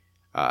 Yeah,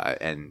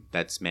 and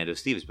that's Mando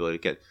Steve's Billy the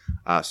Kid.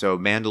 So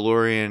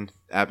Mandalorian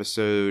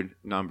episode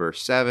number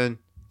 7,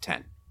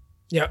 10.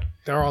 Yeah,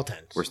 they're all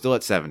 10s. We're still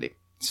at 70.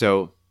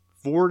 So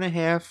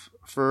 4.5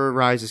 for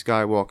Rise of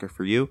Skywalker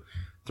for you,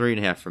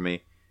 3.5 for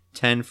me,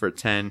 10 for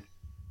 10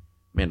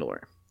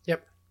 Mandalorian.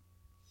 Yep.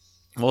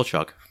 Well,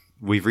 Chuck,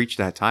 we've reached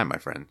that time, my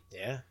friend.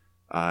 Yeah.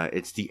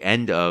 It's the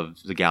end of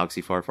the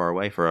galaxy far, far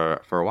away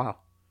for a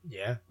while.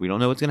 Yeah. We don't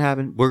know what's going to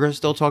happen. We're going to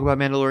still talk about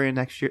Mandalorian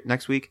next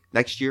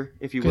year,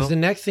 if you will. Because the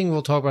next thing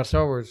we'll talk about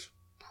Star Wars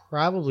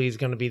probably is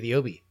going to be the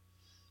Obi.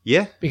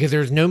 Yeah. Because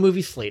there's no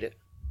movie slated.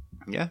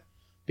 Yeah.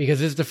 Because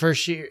this is the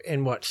first year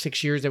in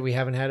 6 years that we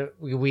haven't had it.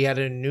 We had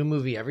a new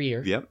movie every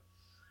year. Yep.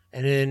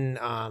 And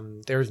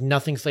then there's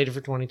nothing slated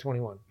for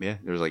 2021. Yeah.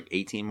 There's like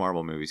 18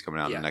 Marvel movies coming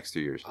out in the next 2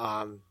 years.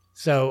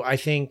 So I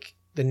think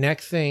the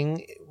next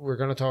thing we're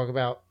going to talk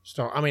about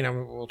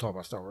we'll talk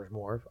about Star Wars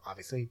more,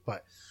 obviously,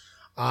 but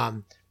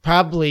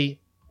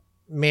probably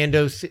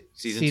Mando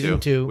season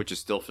 2, which is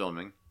still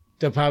filming.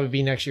 They'll probably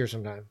be next year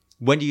sometime.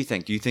 When do you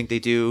think? Do you think they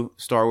do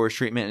Star Wars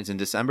treatment and it's in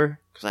December?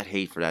 Because I'd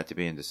hate for that to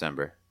be in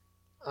December.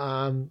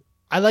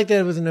 I like that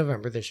it was in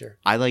November this year.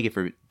 I like it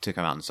to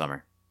come out in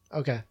summer.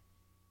 Okay.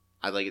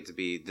 I'd like it to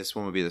be, this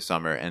one would be the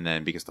summer, and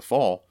then because the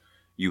fall,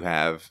 you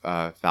have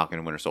Falcon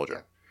and Winter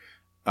Soldier.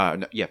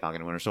 Falcon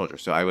and Winter Soldier.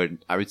 So I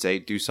would say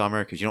do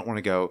summer, because you don't want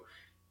to go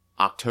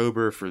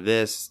October for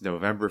this,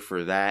 November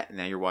for that, and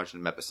now you're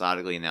watching them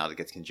episodically, and now it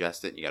gets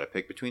congested, and you got to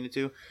pick between the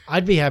two.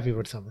 I'd be happy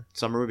with summer.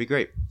 Summer would be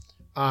great.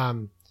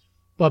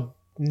 But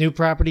new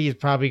property is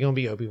probably going to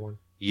be Obi-Wan.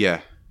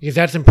 Yeah. Because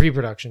that's in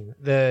pre-production.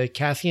 The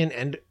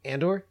Cassian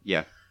Andor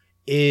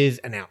is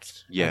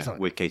announced. Yeah,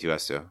 with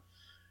K2S2.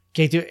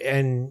 K2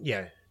 and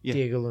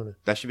Diego Luna.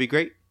 That should be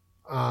great.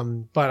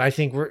 But I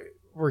think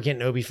we're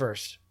getting Obi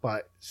first.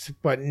 But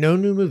no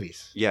new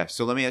movies. Yeah,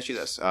 so let me ask you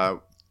this.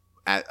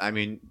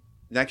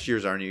 Next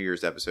year's our New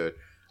Year's episode.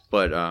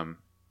 But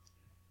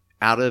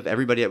out of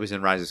everybody that was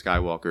in Rise of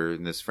Skywalker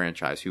in this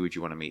franchise, who would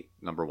you want to meet?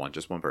 Number one,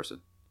 just one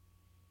person.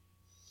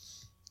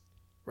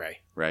 Ray.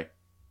 All right,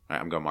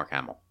 I'm going Mark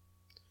Hamill.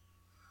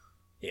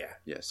 Yeah.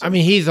 Yes. I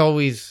mean, he's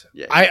always.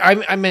 Yeah.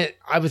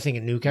 I was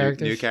thinking new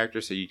characters. New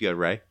characters. So you'd go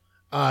Ray.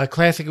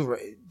 Classic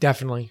Ray,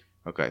 definitely.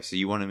 Okay, so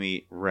you want to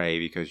meet Ray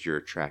because you're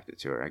attracted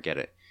to her. I get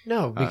it.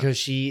 No, because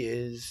she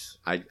is.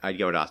 I'd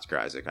go with Oscar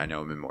Isaac. I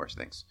know him in more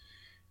things.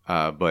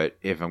 But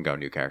if I'm going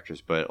new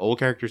characters, but old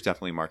characters,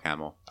 definitely Mark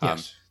Hamill.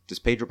 Yes. Does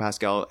Pedro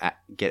Pascal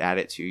get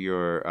added to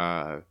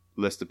your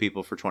list of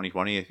people for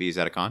 2020 if he's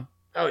at a con?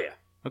 Oh yeah.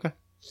 Okay.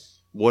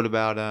 What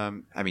about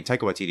Taika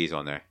Waititi's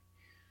on there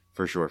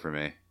for sure for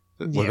me.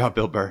 What about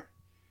Bill Burr?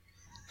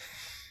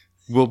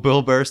 Will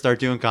Bill Burr start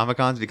doing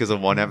Comic-Cons because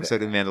of one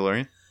episode of The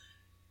Mandalorian?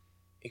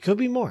 It could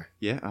be more.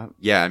 Yeah.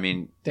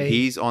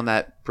 He's on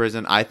that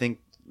prison. I think,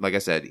 like I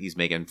said, he's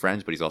making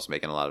friends, but he's also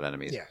making a lot of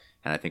enemies. Yeah.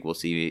 And I think we'll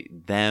see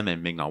them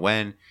and Ming-Na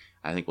Wen.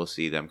 I think we'll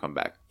see them come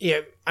back.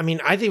 Yeah. I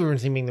think we're going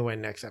to see Ming-Na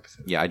Wen next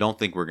episode. Yeah, I don't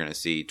think we're going to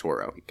see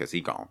Toro because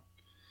he's gone.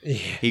 Yeah.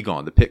 He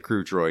gone. The pit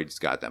crew droids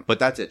got them. But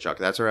that's it, Chuck.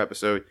 That's our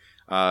episode.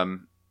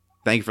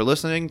 Thank you for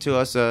listening to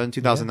us in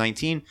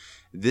 2019. Yeah.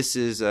 This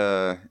is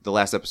the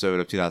last episode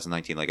of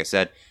 2019, like I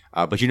said.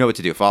 But you know what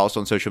to do. Follow us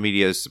on social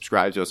media.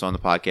 Subscribe to us on the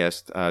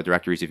podcast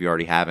directories if you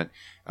already haven't.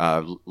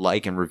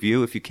 Like and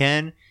review if you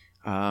can.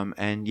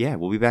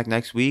 We'll be back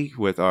next week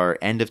with our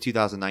end of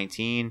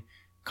 2019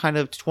 kind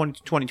of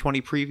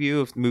 2020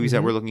 preview of movies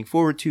that we're looking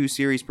forward to,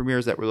 series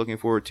premieres that we're looking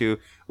forward to.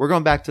 We're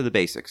going back to the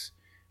basics.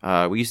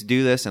 We used to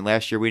do this, and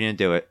last year we didn't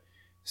do it.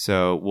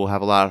 So we'll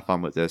have a lot of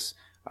fun with this.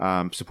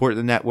 Support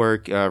the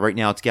network. Right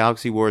now it's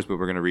Galaxy Wars, but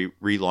we're going to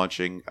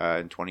relaunching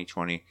in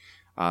 2020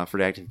 for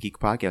the Active Geek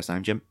Podcast.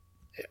 I'm Jim.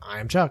 I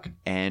am Chuck.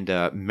 And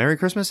Merry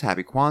Christmas,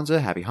 Happy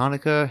Kwanzaa, Happy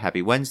Hanukkah,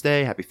 Happy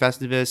Wednesday, Happy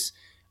Festivus,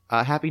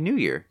 Happy New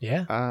Year.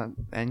 Yeah.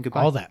 And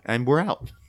goodbye. All that. And we're out.